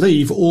can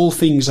believe, all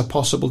things are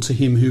possible to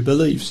him who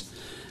believes."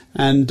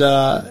 And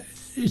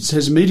it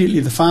says, immediately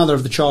the father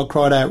of the child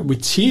cried out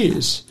with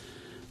tears,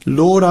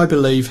 "Lord, I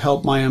believe,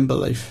 help my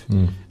unbelief."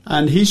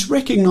 And he's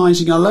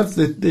recognizing, I love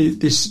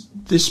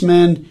this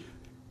man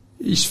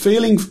is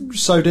feeling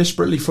so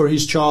desperately for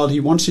his child. He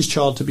wants his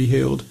child to be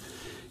healed.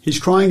 He's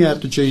crying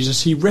out to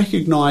Jesus. He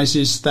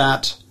recognizes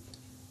that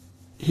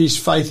his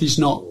faith is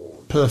not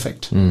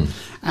perfect.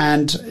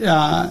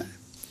 And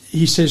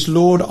he says,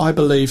 "Lord, I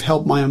believe,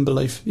 help my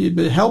unbelief.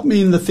 Help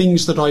me in the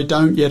things that I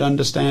don't yet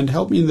understand.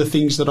 Help me in the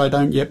things that I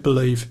don't yet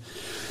believe."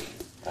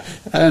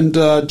 And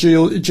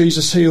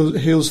Jesus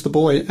heals the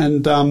boy.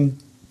 And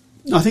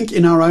I think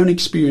in our own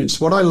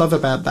experience, what I love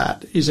about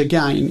that is,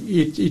 again,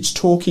 it's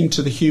talking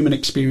to the human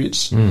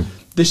experience.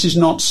 This is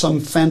not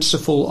some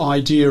fanciful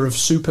idea of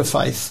super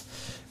faith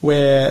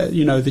where,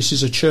 this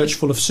is a church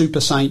full of super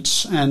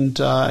saints,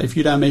 and if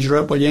you don't measure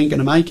up, well, you ain't going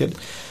to make it.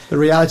 The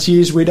reality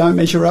is we don't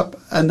measure up,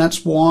 and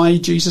that's why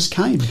Jesus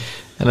came.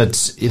 And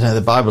it's,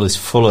 the Bible is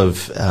full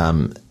of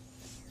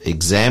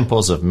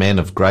examples of men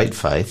of great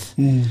faith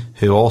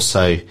who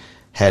also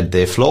had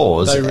their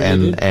flaws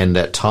and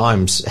at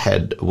times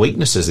had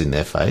weaknesses in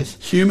their faith.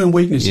 Human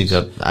weaknesses. You've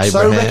got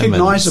Abraham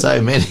and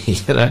so many.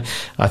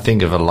 I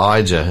think of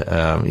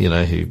Elijah,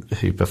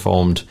 who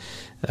performed,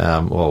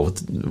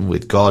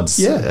 with God's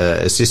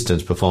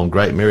assistance, performed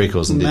great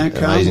miracles and did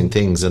amazing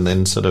things, and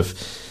then sort of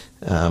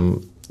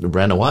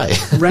ran away.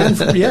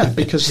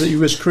 Because he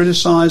was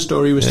criticised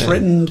or he was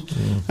threatened,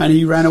 and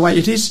he ran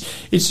away.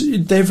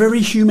 They're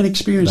very human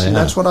experiences, and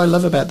that's what I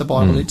love about the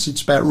Bible.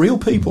 It's about real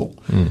people.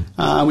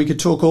 We could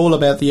talk all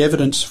about the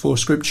evidence for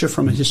Scripture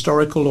from a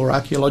historical or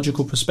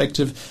archaeological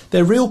perspective.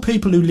 They're real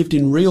people who lived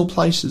in real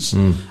places,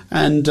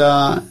 and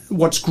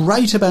what's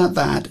great about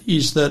that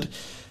is that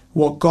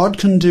what God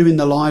can do in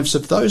the lives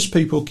of those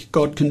people,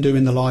 God can do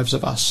in the lives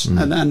of us,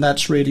 and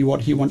that's really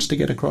what he wants to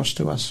get across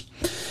to us.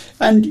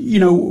 And,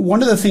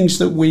 one of the things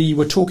that we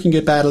were talking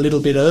about a little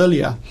bit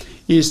earlier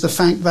is the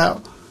fact that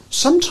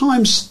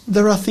sometimes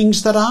there are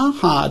things that are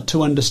hard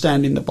to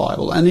understand in the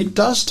Bible, and it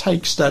does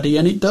take study,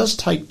 and it does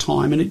take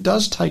time, and it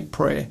does take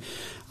prayer.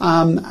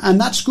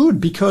 And that's good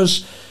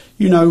because,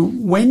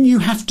 when you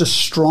have to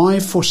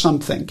strive for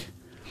something,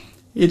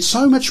 it's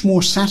so much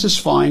more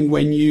satisfying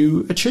when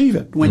you achieve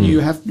it, when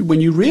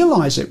you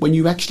realise it, when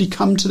you actually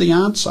come to the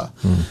answer.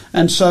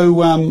 And so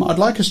I'd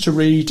like us to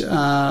read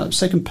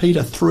 2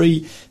 Peter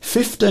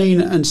 3:15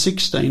 and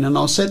 16, and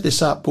I'll set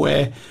this up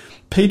where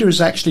Peter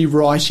is actually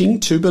writing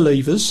to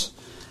believers,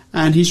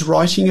 and he's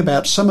writing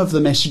about some of the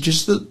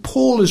messages that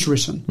Paul has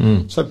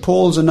written. So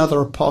Paul's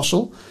another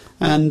apostle,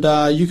 and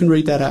you can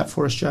read that out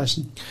for us,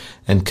 Jason.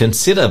 And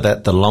consider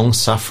that the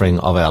long-suffering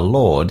of our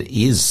Lord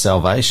is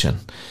salvation,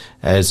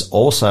 as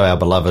also our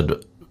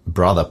beloved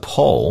brother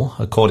Paul,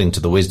 according to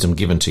the wisdom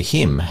given to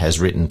him, has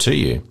written to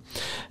you,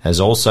 as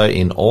also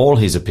in all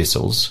his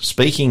epistles,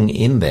 speaking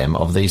in them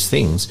of these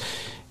things,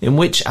 in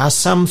which are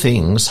some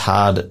things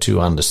hard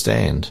to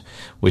understand,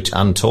 which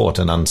untaught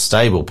and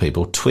unstable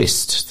people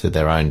twist to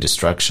their own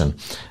destruction,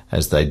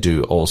 as they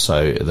do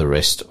also the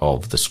rest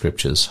of the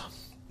Scriptures.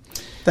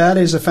 That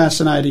is a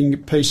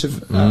fascinating piece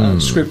of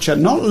scripture,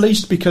 not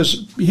least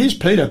because here's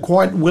Peter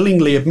quite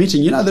willingly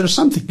admitting, there are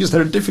some things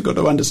that are difficult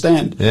to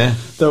understand. Yeah.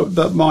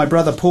 That my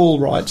brother Paul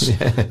writes.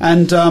 Yeah.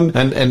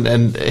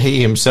 And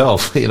he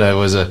himself,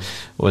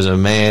 was a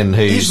man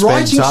who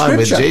spent time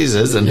with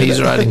Jesus, and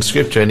he's writing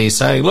scripture, and he's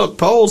saying, look,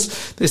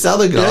 Paul's this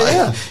other guy.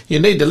 Yeah.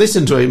 You need to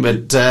listen to him,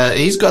 but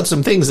he's got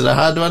some things that are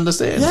hard to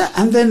understand. Yeah,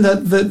 and then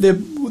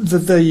the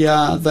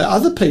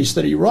other piece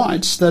that he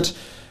writes that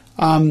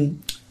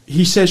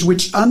he says,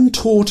 which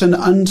untaught and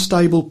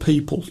unstable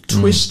people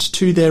twist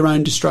to their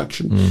own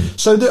destruction.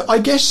 So I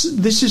guess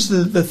this is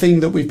the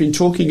thing that we've been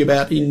talking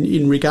about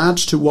in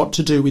regards to what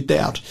to do with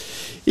doubt.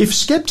 If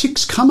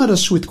skeptics come at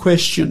us with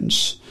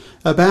questions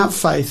about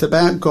faith,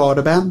 about God,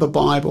 about the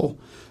Bible,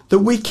 that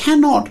we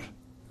cannot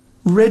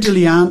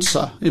readily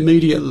answer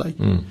immediately,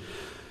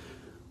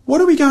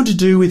 what are we going to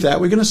do with that?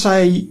 We're going to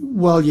say,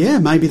 well, yeah,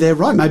 maybe they're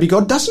right. Maybe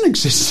God doesn't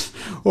exist.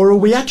 Or are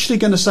we actually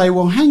going to say,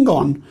 well, hang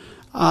on,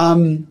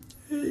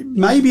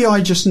 maybe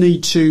I just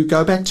need to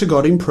go back to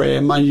God in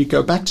prayer, maybe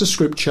go back to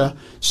Scripture,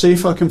 see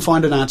if I can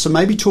find an answer,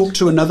 maybe talk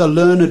to another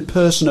learned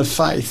person of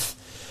faith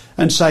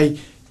and say,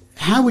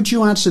 how would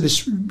you answer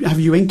this? Have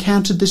you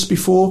encountered this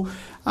before?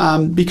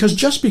 Because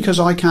just because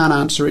I can't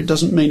answer it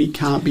doesn't mean it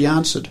can't be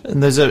answered.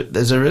 And there's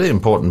a really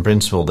important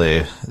principle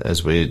there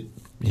as we're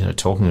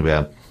talking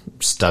about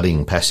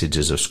studying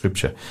passages of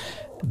Scripture,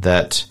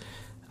 that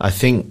I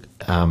think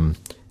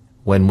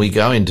when we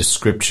go into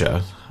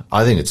Scripture,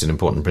 I think it's an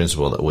important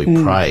principle that we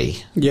pray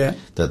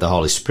that the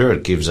Holy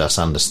Spirit gives us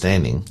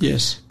understanding.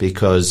 Yes.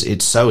 Because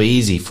it's so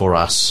easy for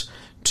us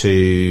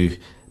to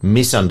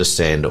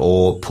misunderstand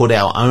or put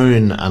our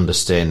own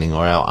understanding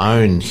or our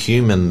own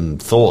human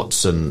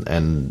thoughts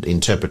and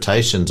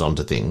interpretations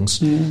onto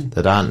things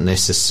that aren't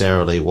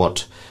necessarily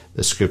what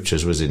the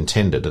Scriptures was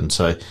intended. And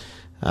so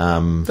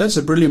that's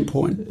a brilliant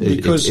point,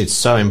 because it's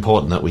so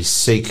important that we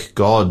seek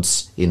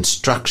God's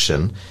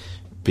instruction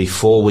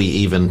before we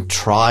even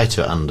try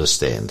to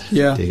understand.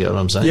 Yeah. Do you get what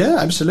I'm saying? Yeah,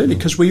 absolutely.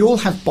 Because we all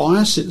have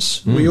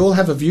biases. We all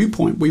have a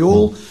viewpoint.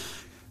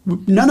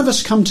 None of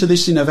us come to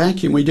this in a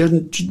vacuum. We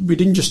didn't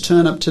just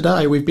turn up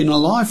today. We've been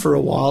alive for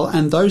a while,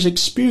 and those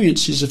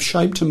experiences have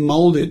shaped and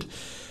moulded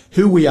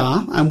who we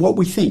are and what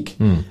we think.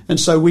 And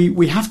so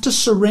we have to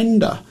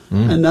surrender.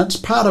 And that's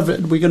part of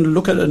it. We're going to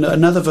look at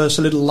another verse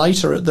a little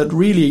later that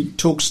really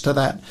talks to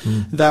that,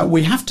 that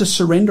we have to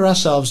surrender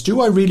ourselves. Do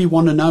I really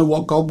want to know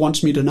what God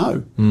wants me to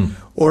know?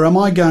 Or am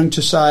I going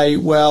to say,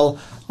 well,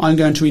 I'm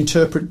going to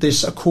interpret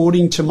this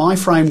according to my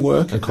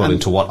framework. According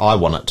to what I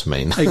want it to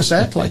mean.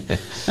 Exactly.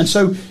 And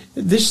so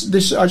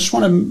this I just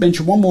want to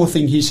mention one more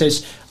thing. He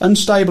says,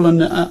 unstable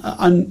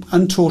and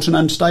untaught and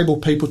unstable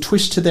people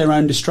twist to their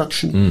own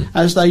destruction,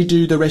 as they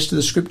do the rest of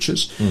the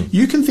Scriptures.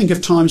 You can think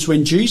of times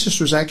when Jesus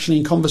was actually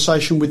in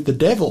conversation with the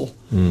devil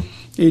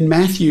in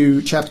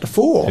Matthew chapter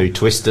 4. Who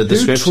twisted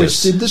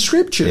the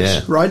Scriptures.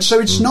 Yeah. Right? So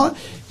it's not...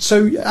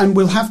 So, and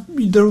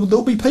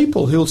there'll be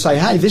people who'll say,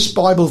 hey, this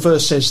Bible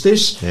verse says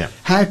this. Yeah.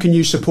 How can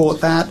you support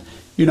that?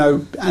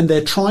 And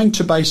they're trying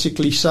to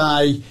basically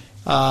say,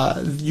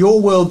 your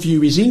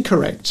worldview is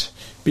incorrect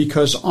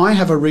because I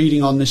have a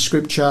reading on this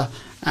Scripture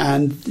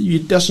and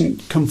it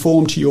doesn't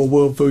conform to your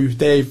worldview.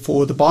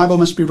 Therefore, the Bible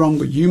must be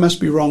wrong, or you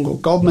must be wrong, or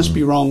God must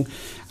be wrong.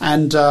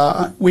 And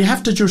we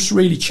have to just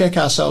really check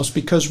ourselves,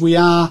 because we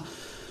are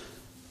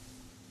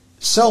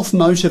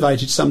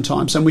self-motivated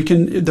sometimes, and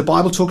the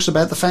Bible talks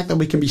about the fact that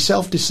we can be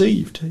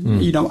self-deceived.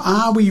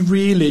 Are we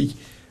really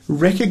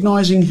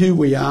recognizing who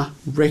we are,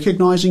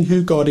 recognizing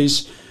who God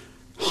is,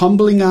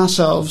 humbling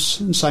ourselves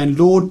and saying,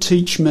 Lord,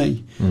 teach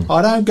me.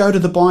 I don't go to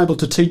the Bible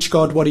to teach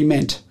God what he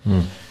meant.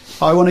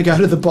 I want to go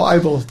to the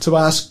Bible to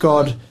ask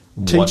God,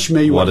 teach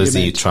me what is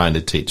he he trying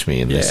to teach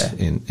me in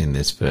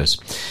this verse.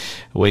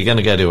 We're going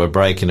to go to a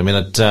break in a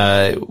minute.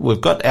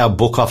 We've got our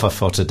book offer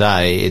for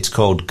today. It's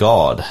called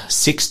God,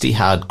 60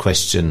 Hard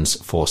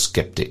Questions for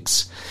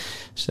Skeptics.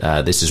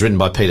 This is written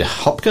by Peter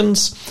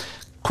Hopkins.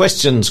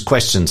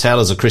 Questions. How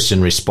does a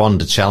Christian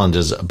respond to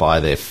challenges by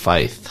their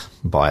faith?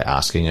 By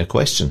asking a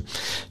question.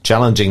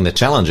 Challenging the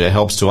challenger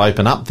helps to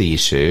open up the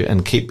issue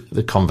and keep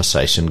the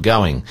conversation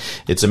going.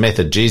 It's a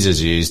method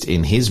Jesus used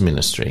in his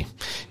ministry.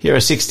 Here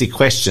are 60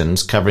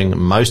 questions covering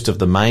most of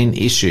the main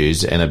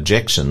issues and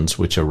objections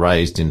which are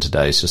raised in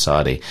today's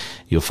society.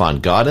 You'll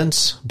find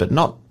guidance, but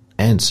not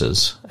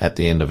answers at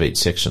the end of each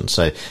section.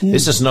 So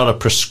this is not a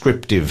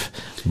prescriptive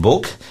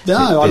book.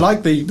 No, I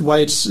like the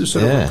way it's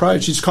sort of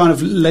approached. It's kind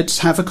of, let's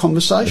have a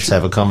conversation. Let's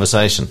have a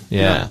conversation,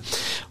 yeah.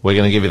 We're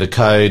going to give you the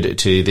code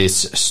to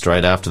this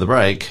straight after the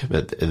break,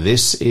 but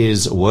this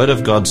is Word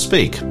of God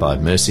Speak by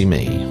Mercy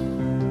Me.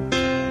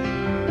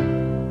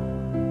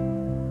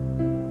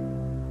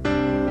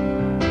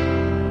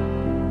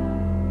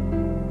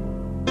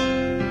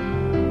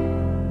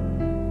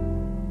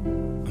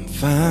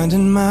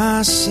 Finding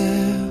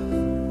myself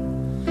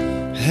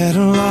at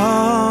a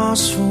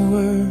loss for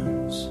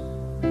words,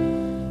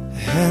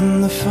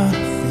 and the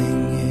funny thing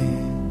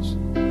is,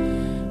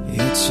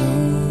 it's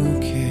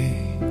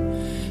okay.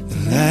 The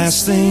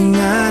last thing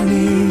I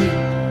need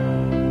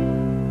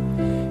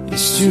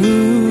is to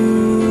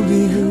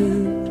be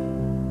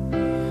heard,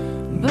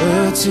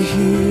 but to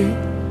hear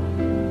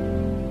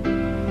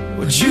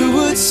what you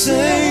would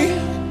say,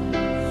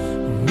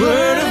 a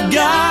word of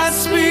God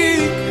speak.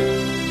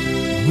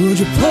 Would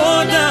you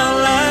pour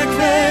down like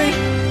rain,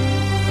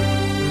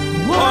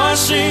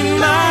 washing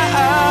my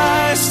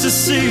eyes to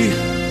see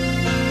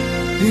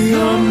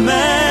your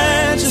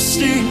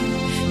majesty,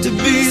 to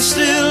be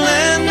still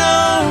and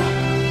know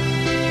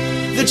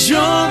that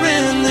you're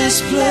in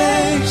this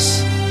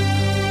place.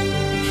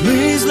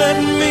 Please let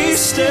me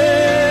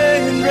stay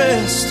and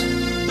rest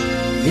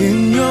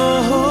in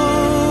your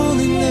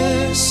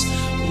holiness.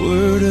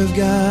 Word of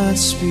God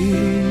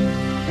speak.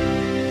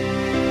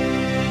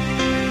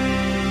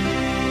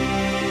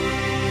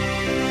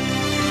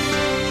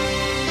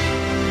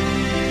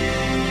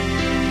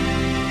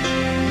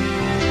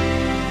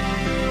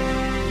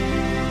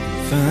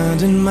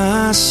 Finding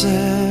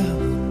myself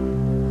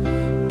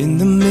in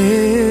the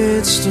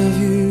midst of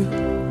you,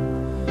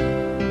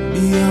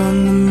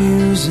 beyond the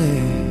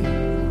music,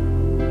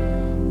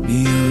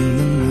 beyond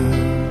the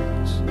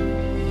noise.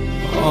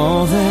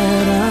 All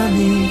that I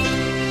need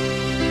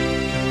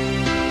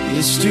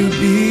is to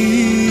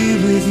be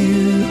with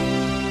you,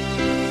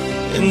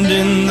 and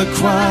in the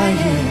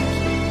quiet,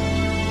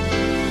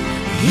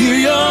 hear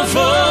your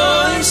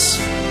voice,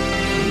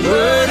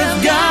 word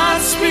of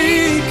God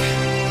speak.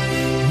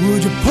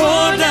 Would you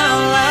pour down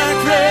like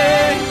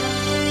rain,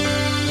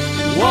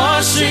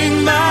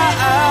 washing my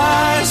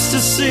eyes to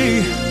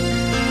see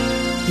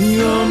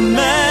your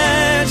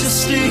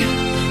majesty,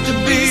 to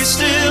be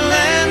still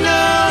and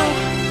know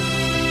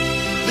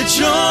that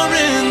you're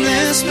in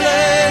this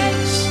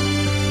place.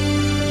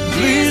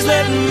 Please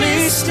let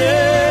me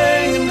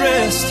stay and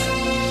rest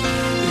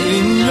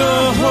in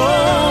your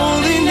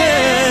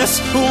holiness.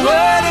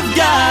 Word of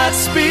God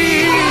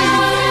speak.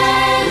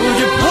 Would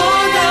you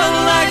pour down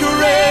like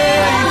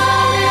rain,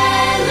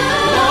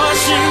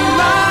 washing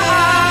my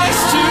eyes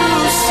to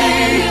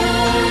see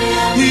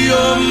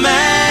your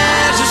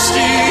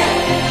majesty,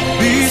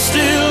 be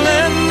still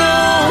and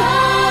know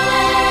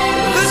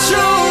that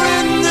you're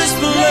in this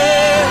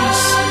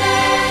place.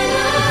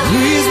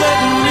 Please let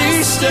me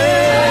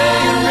stay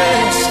and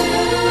rest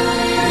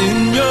in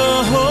your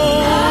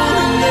holiness.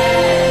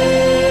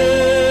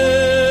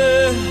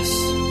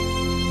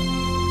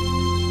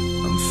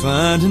 I'm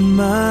finding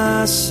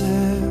myself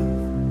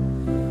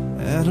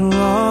at a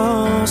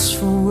loss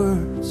for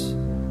words,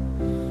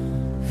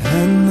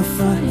 and the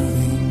funny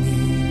thing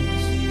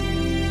is,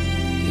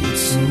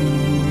 it's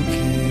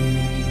okay.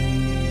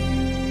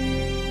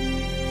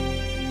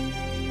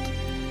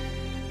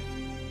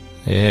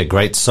 Yeah,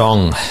 great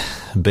song.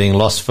 Being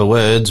lost for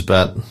words,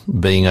 but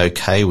being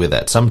okay with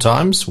that.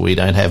 Sometimes we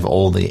don't have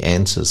all the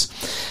answers,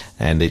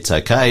 and it's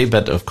okay,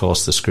 but of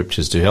course the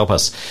scriptures do help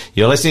us.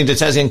 You're listening to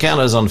Tassie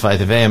Encounters on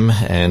Faith FM,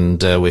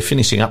 and we're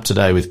finishing up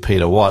today with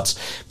Peter Watts.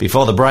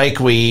 Before the break,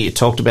 we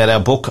talked about our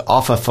book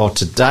offer for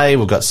today.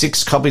 We've got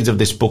 6 copies of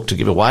this book to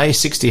give away,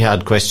 60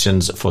 hard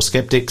questions for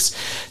skeptics.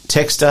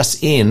 Text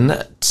us in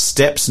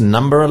steps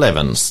number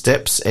 11,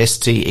 steps,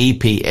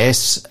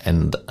 STEPS,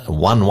 and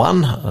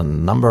 11,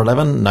 and number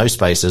 11, no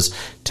spaces.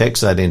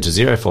 Text that into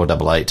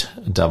 0488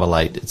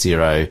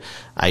 880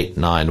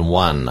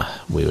 891.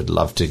 We would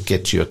love to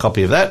get you a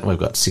copy of that. We've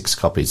got 6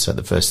 copies, so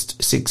the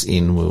first 6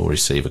 in will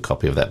receive a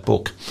copy of that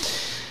book.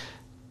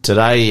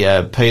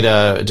 Today,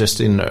 Peter, just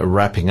in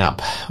wrapping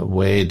up,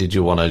 where did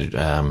you want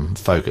to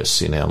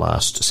focus in our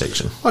last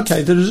section?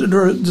 Okay,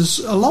 there's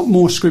a lot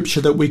more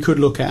scripture that we could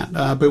look at,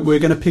 but we're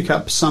going to pick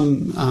up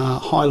some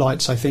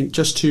highlights, I think,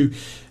 just to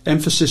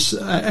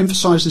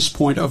emphasize this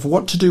point of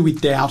what to do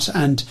with doubt,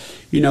 and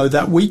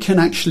that we can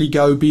actually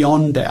go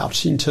beyond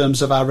doubt in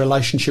terms of our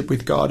relationship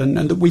with God, and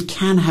that we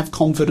can have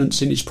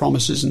confidence in his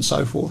promises and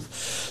so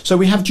forth. So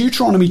we have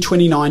Deuteronomy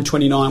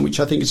 29:29, which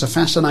I think is a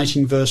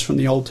fascinating verse from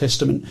the Old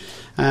Testament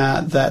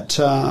that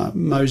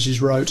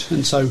Moses wrote,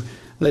 and so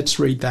let's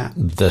read that.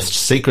 The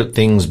secret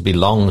things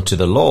belong to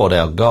the Lord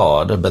our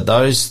God, but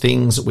those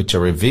things which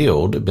are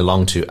revealed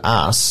belong to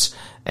us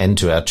and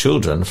to our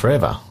children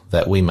forever,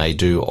 that we may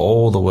do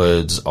all the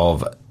words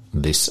of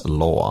this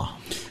law.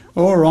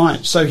 All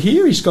right. So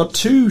here he's got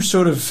two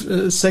sort of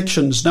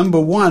sections. Number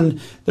one,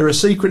 there are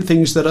secret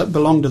things that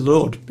belong to the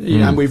Lord.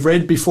 And we've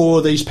read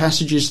before these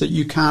passages that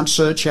you can't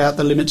search out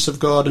the limits of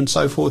God and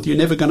so forth. You're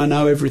never going to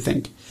know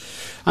everything.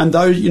 And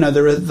those,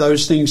 there are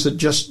those things that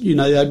just,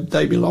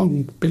 they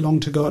belong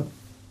to God.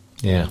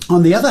 Yeah.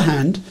 On the other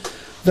hand,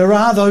 there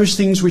are those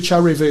things which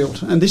are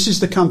revealed. And this is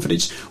the comfort.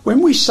 It's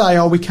when we say,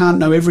 we can't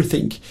know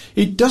everything,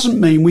 it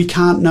doesn't mean we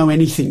can't know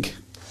anything.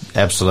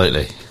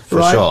 Absolutely. For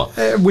right?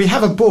 sure. We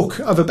have a book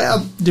of about,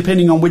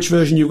 depending on which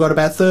version you've got,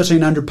 about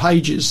 1,300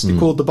 pages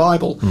called the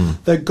Bible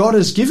that God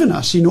has given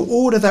us in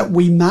order that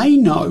we may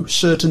know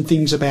certain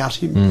things about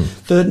Him,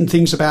 certain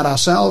things about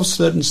ourselves,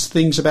 certain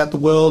things about the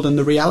world and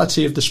the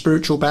reality of the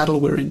spiritual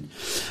battle we're in.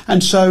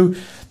 And so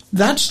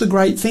that's the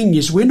great thing,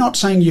 is we're not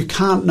saying you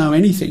can't know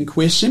anything.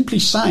 We're simply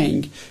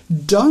saying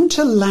don't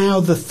allow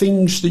the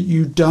things that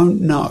you don't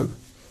know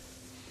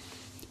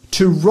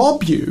to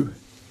rob you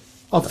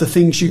of the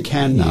things you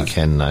can know. You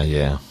can know,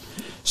 yeah.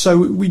 So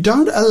we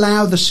don't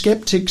allow the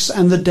skeptics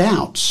and the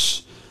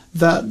doubts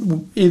that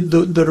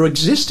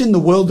exist in the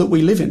world that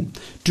we live in.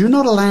 Do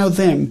not allow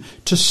them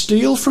to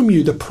steal from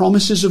you the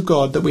promises of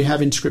God that we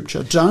have in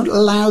Scripture. Don't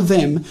allow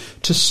them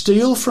to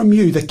steal from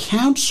you the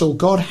counsel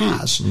God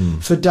has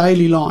for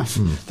daily life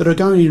that are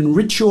going to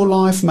enrich your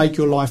life, make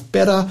your life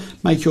better,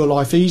 make your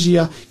life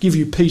easier, give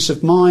you peace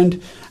of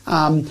mind.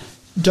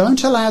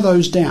 Don't allow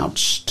those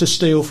doubts to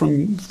steal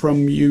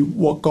from you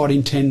what God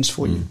intends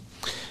for you.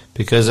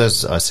 Because,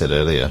 as I said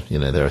earlier,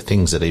 there are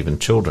things that even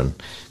children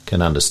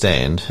can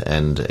understand,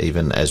 and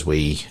even as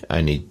we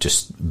only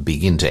just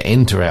begin to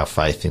enter our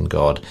faith in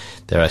God,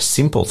 there are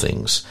simple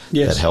things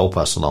that help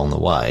us along the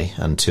way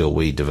until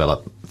we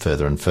develop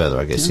further and further,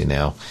 I guess, in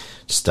our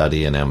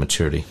study and our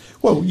maturity.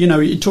 Well,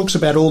 it talks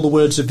about all the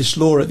words of this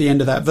law at the end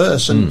of that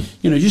verse, and,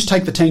 just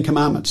take the 10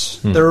 Commandments.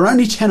 There are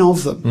only 10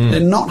 of them. They're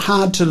not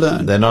hard to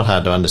learn. They're not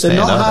hard to understand.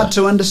 They're not hard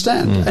to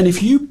understand. And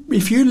if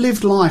you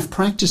lived life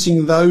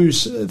practicing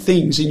those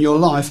things in your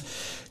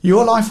life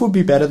would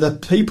be better. The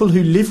people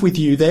who live with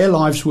you, their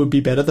lives would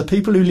be better. The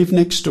people who live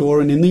next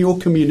door and in your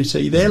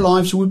community, their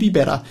lives would be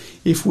better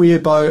if we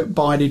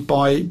abided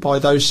by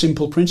those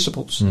simple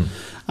principles.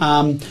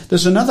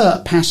 There's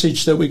another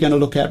passage that we're going to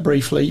look at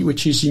briefly,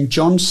 which is in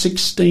John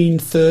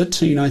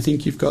 16:13. I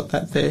think you've got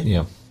that there.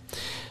 Yeah.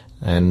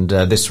 And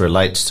this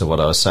relates to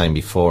what I was saying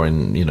before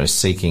in,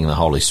 seeking the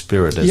Holy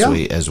Spirit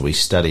as we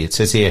study. It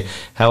says here,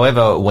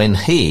 however, when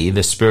He,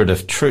 the Spirit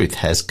of truth,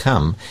 has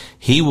come,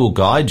 He will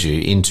guide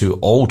you into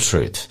all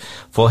truth.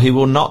 For He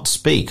will not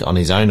speak on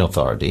His own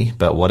authority,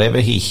 but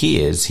whatever He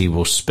hears, He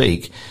will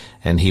speak,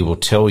 and He will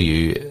tell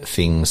you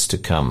things to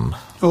come.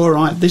 All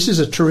right. This is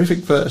a terrific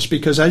verse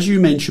because, as you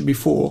mentioned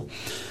before,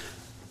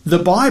 the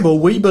Bible,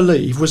 we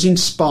believe, was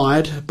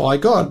inspired by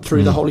God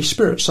through the Holy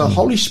Spirit. So the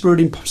Holy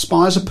Spirit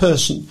inspires a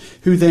person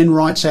who then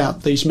writes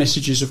out these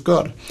messages of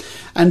God.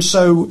 And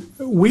so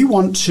we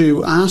want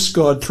to ask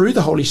God through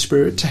the Holy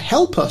Spirit to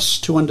help us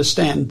to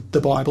understand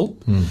the Bible.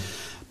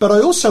 But I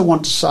also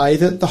want to say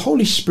that the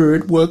Holy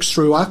Spirit works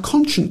through our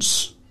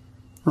conscience.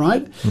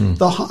 Right?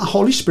 The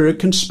Holy Spirit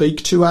can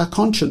speak to our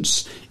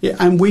conscience,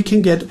 and we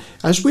can get,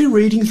 as we're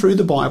reading through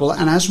the Bible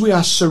and as we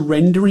are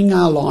surrendering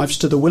our lives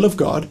to the will of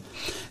God,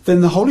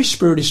 then the Holy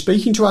Spirit is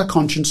speaking to our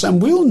conscience,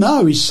 and we'll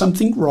know is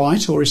something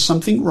right or is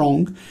something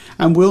wrong,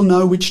 and we'll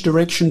know which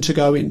direction to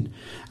go in.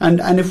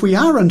 And if we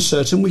are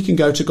uncertain, we can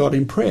go to God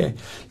in prayer.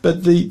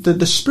 But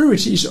the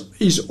Spirit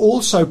is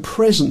also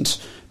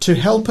present to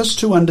help us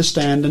to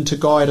understand and to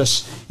guide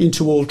us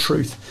into all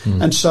truth.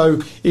 And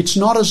so it's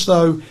not as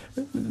though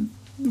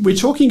we're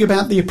talking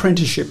about the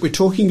apprenticeship. We're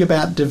talking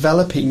about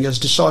developing as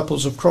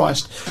disciples of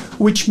Christ,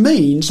 which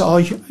means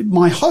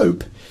my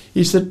hope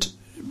is that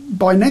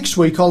by next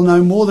week I'll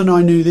know more than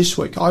I knew this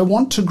week. I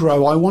want to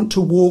grow. I want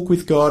to walk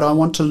with God. I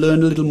want to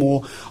learn a little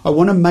more. I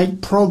want to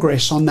make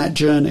progress on that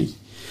journey.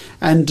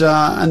 And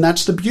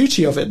that's the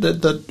beauty of it,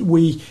 that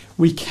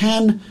we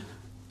can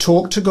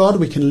talk to God.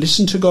 We can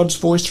listen to God's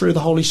voice through the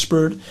Holy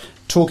Spirit,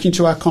 talking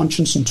to our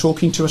conscience and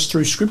talking to us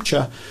through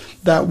Scripture,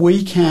 that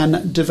we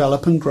can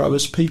develop and grow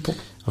as people.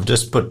 I've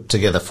just put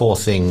together 4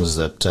 things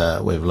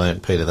that we've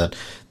learnt, Peter,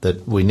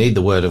 that we need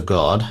the Word of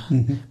God,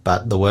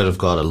 but the Word of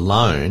God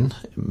alone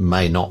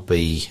may not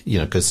be,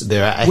 because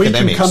there are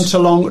academics. We can come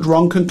to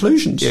wrong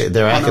conclusions. Yeah,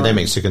 there are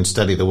academics who can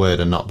study the Word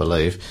and not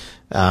believe.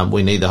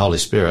 We need the Holy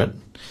Spirit.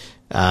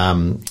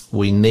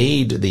 We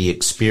need the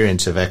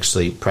experience of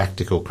actually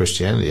practical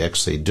Christianity,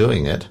 actually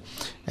doing it,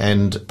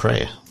 and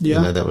prayer.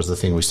 Yeah. That was the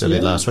thing we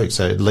studied last week.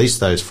 So at least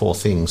those 4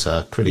 things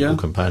are critical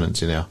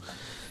components in our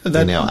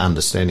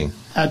understanding.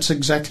 That's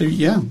exactly,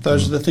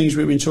 those are the things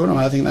we've been talking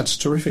about. I think that's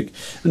terrific.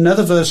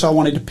 Another verse I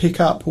wanted to pick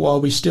up while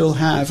we still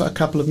have a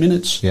couple of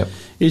minutes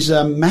is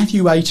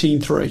Matthew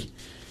 18:3.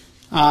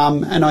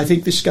 And I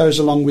think this goes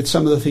along with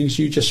some of the things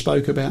you just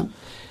spoke about.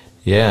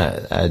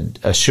 Yeah,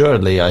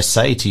 assuredly I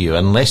say to you,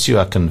 unless you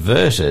are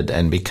converted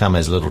and become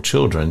as little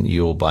children,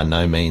 you will by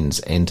no means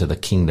enter the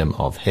kingdom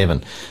of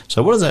heaven.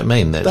 So what does that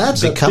mean?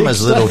 That become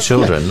as little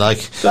children?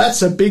 Like,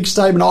 that's a big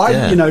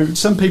statement.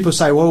 Some people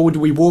say, well, would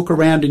we walk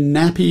around in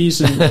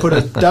nappies and put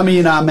a dummy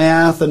in our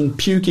mouth and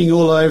puking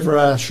all over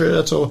our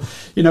shirts? Or,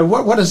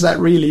 what does that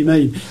really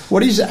mean?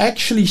 What he's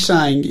actually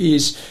saying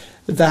is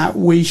that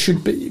we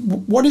should be,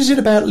 what is it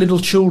about little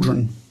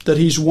children that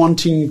he's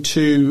wanting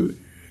to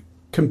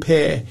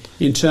compare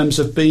in terms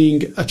of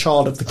being a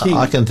child of the King?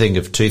 I can think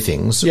of two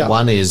things. Yeah.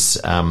 One is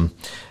an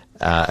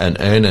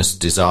earnest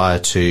desire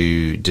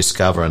to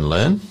discover and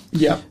learn.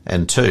 Yeah.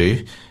 And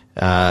two,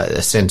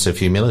 a sense of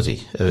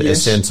humility, a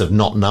sense of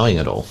not knowing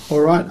it all.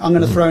 All right. I'm going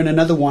to throw in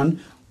another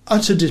one,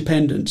 utter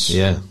dependence.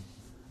 Yeah.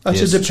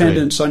 Utter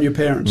dependence on your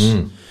parents.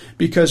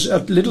 Because a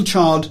little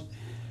child,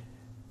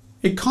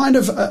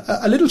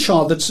 a little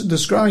child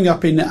that's growing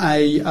up in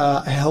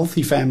a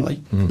healthy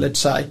family,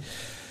 let's say,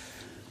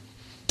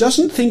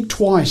 doesn't think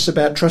twice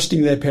about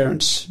trusting their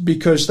parents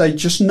because they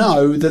just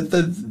know that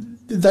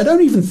they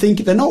don't even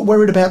think, they're not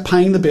worried about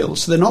paying the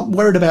bills. They're not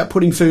worried about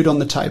putting food on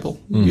the table.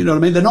 You know what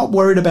I mean? They're not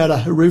worried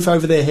about a roof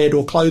over their head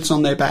or clothes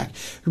on their back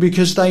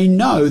because they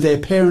know their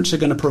parents are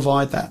going to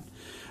provide that.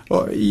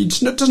 Or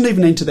it doesn't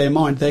even enter their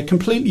mind. They're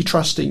completely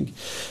trusting.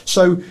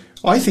 So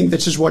I think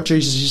this is what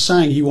Jesus is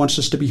saying. He wants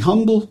us to be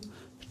humble,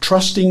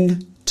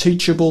 trusting,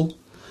 teachable.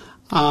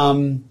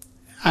 And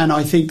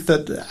I think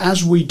that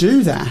as we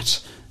do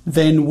that,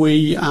 then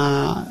we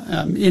are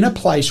in a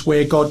place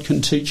where God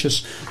can teach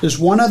us. There's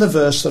one other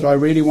verse that I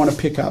really want to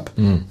pick up,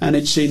 and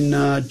it's in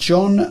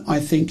John, I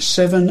think,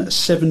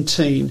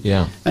 7:17.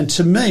 Yeah. And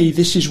to me,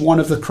 this is one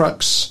of the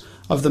crux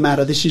of the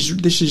matter. This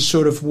is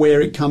sort of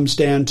where it comes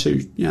down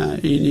to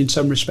in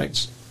some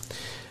respects.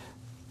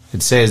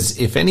 It says,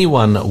 if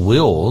anyone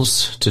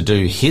wills to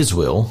do his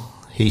will,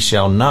 he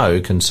shall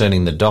know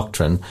concerning the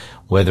doctrine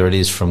whether it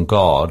is from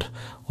God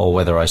or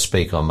whether I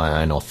speak on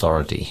my own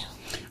authority.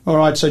 All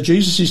right, so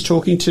Jesus is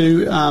talking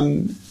to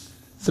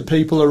the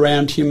people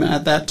around him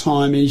at that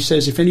time, and he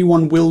says, if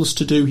anyone wills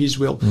to do his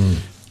will.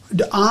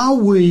 Are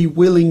we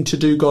willing to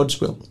do God's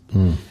will?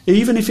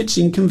 Even if it's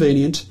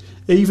inconvenient,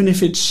 even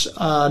if it's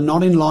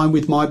not in line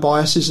with my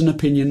biases and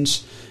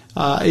opinions,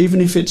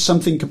 even if it's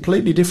something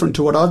completely different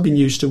to what I've been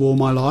used to all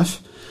my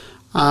life,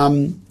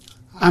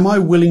 am I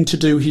willing to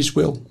do his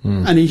will?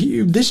 And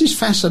this is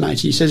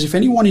fascinating. He says, if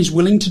anyone is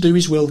willing to do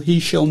his will, he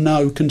shall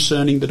know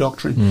concerning the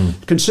doctrine,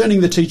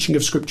 concerning the teaching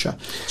of Scripture.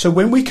 So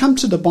when we come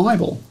to the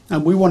Bible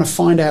and we want to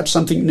find out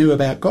something new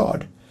about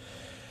God,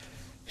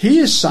 he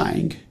is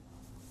saying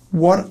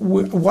what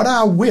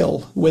our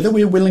will, whether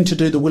we're willing to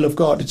do the will of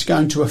God, it's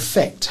going to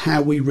affect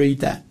how we read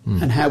that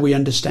and how we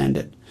understand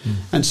it.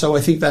 And so I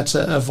think that's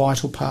a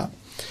vital part.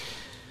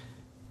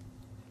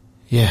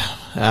 Yeah.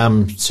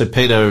 So,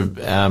 Peter,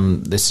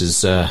 this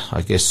is,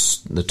 I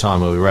guess, the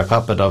time where we wrap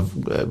up, but I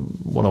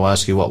want to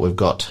ask you what we've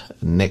got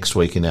next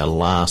week in our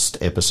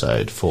last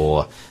episode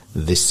for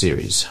this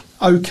series.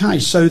 Okay,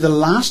 so the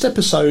last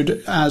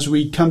episode, as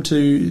we come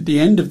to the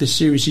end of this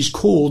series, is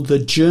called The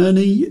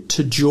Journey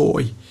to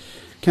Joy.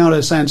 Kind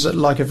of sounds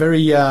like a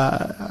very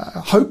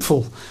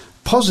hopeful,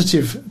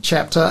 positive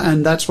chapter,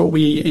 and that's what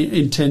we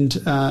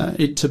intend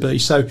it to be.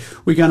 So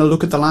we're going to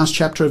look at the last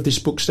chapter of this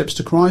book, Steps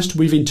to Christ.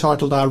 We've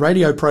entitled our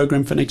radio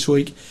program for next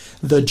week,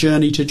 The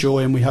Journey to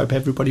Joy, and we hope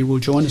everybody will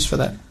join us for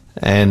that.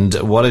 And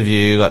what have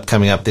you got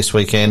coming up this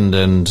weekend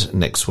and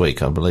next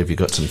week? I believe you've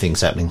got some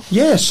things happening.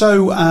 Yeah,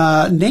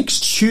 so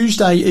next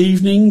Tuesday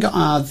evening,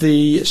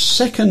 the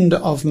 2nd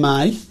of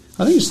May,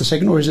 I think it's the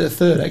 2nd, or is it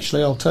the 3rd,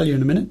 actually? I'll tell you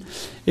in a minute.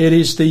 It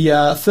is the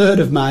 3rd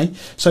of May.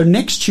 So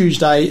next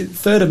Tuesday,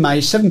 3rd of May,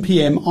 7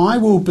 p.m, I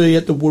will be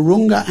at the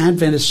Wahroonga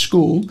Adventist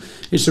School.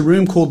 It's a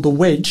room called The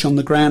Wedge on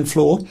the ground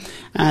floor,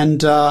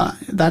 and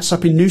that's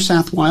up in New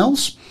South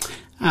Wales,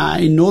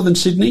 in northern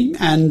Sydney,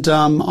 and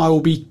I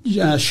will be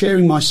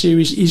sharing my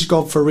series, Is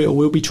God for Real?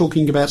 We'll be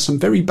talking about some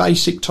very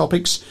basic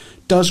topics.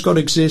 Does God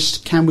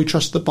exist? Can we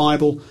trust the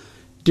Bible?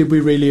 Did we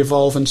really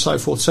evolve? And so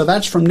forth. So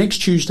that's from next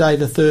Tuesday,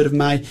 the 3rd of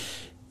May.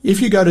 If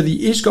you go to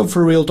the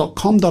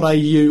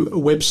isgodforreal.com.au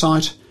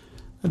website,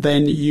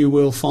 then you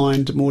will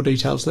find more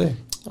details there.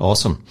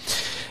 Awesome.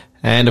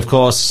 And, of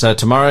course,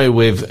 tomorrow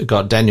we've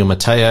got Daniel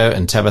Mateo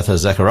and Tabitha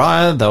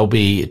Zachariah. They'll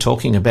be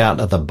talking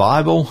about the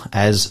Bible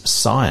as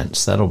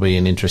science. That'll be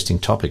an interesting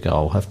topic.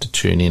 I'll have to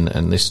tune in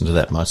and listen to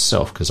that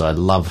myself because I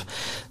love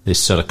this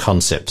sort of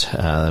concept.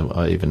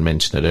 I even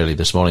mentioned it early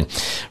this morning.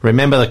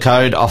 Remember the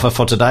code offer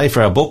for today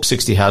for our book,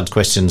 60 Hard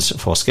Questions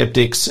for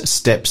Skeptics,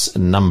 steps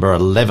number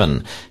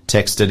 11.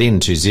 Text it in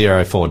to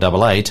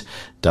 0488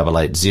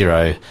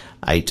 880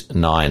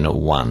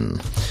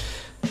 891.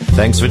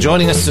 Thanks for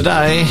joining us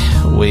today.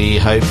 We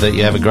hope that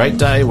you have a great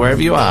day wherever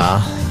you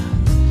are.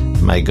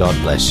 May God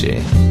bless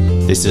you.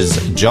 This is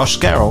Josh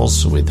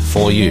Garrels with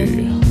For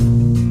You.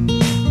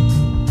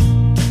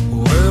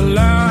 Well,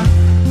 I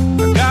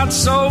got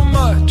so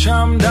much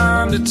I'm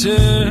dying to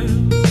tell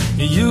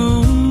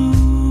you,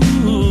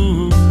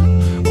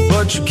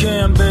 but you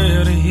can't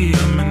bear to hear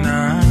me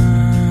now.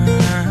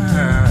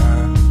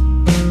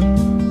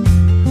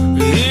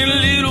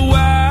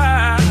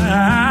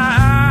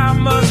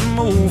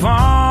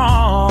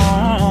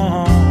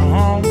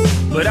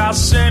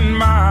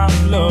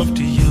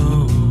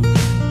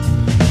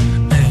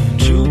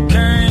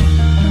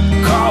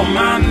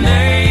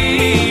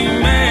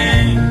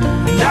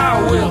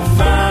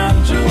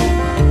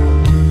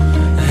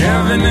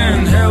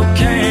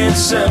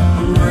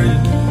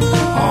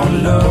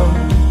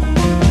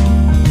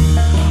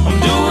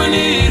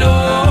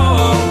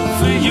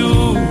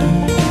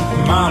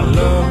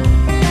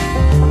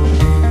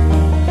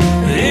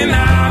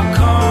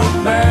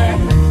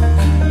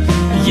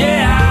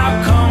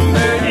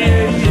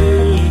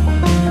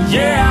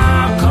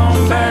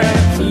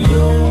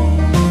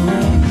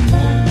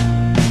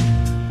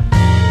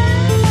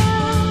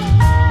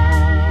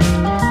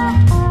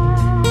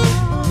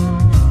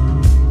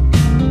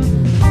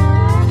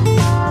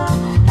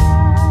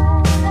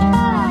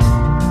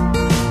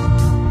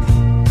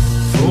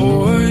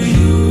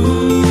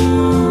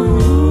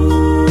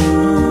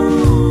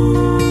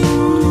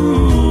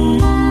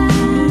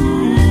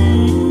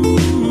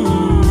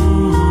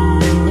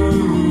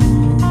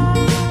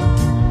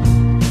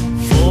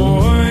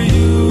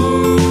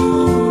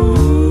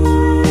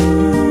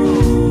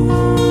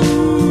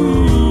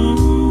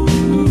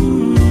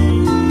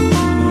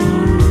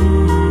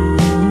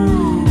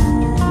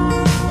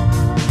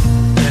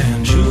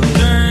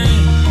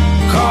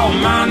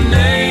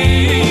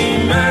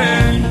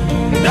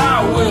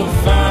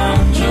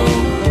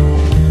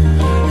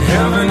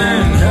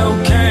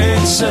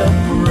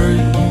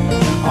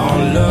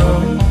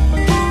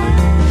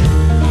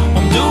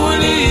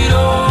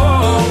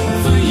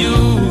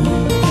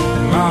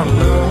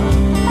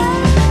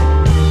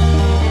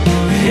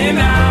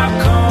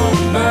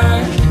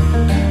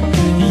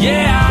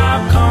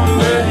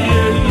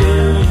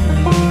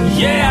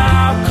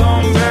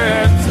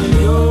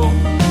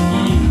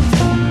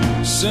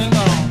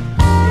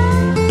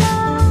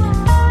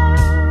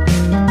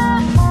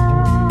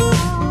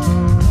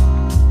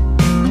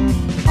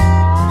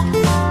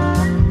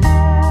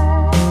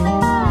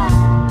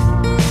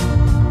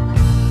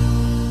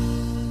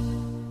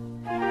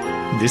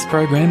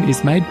 program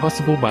is made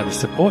possible by the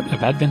support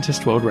of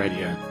Adventist World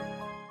Radio.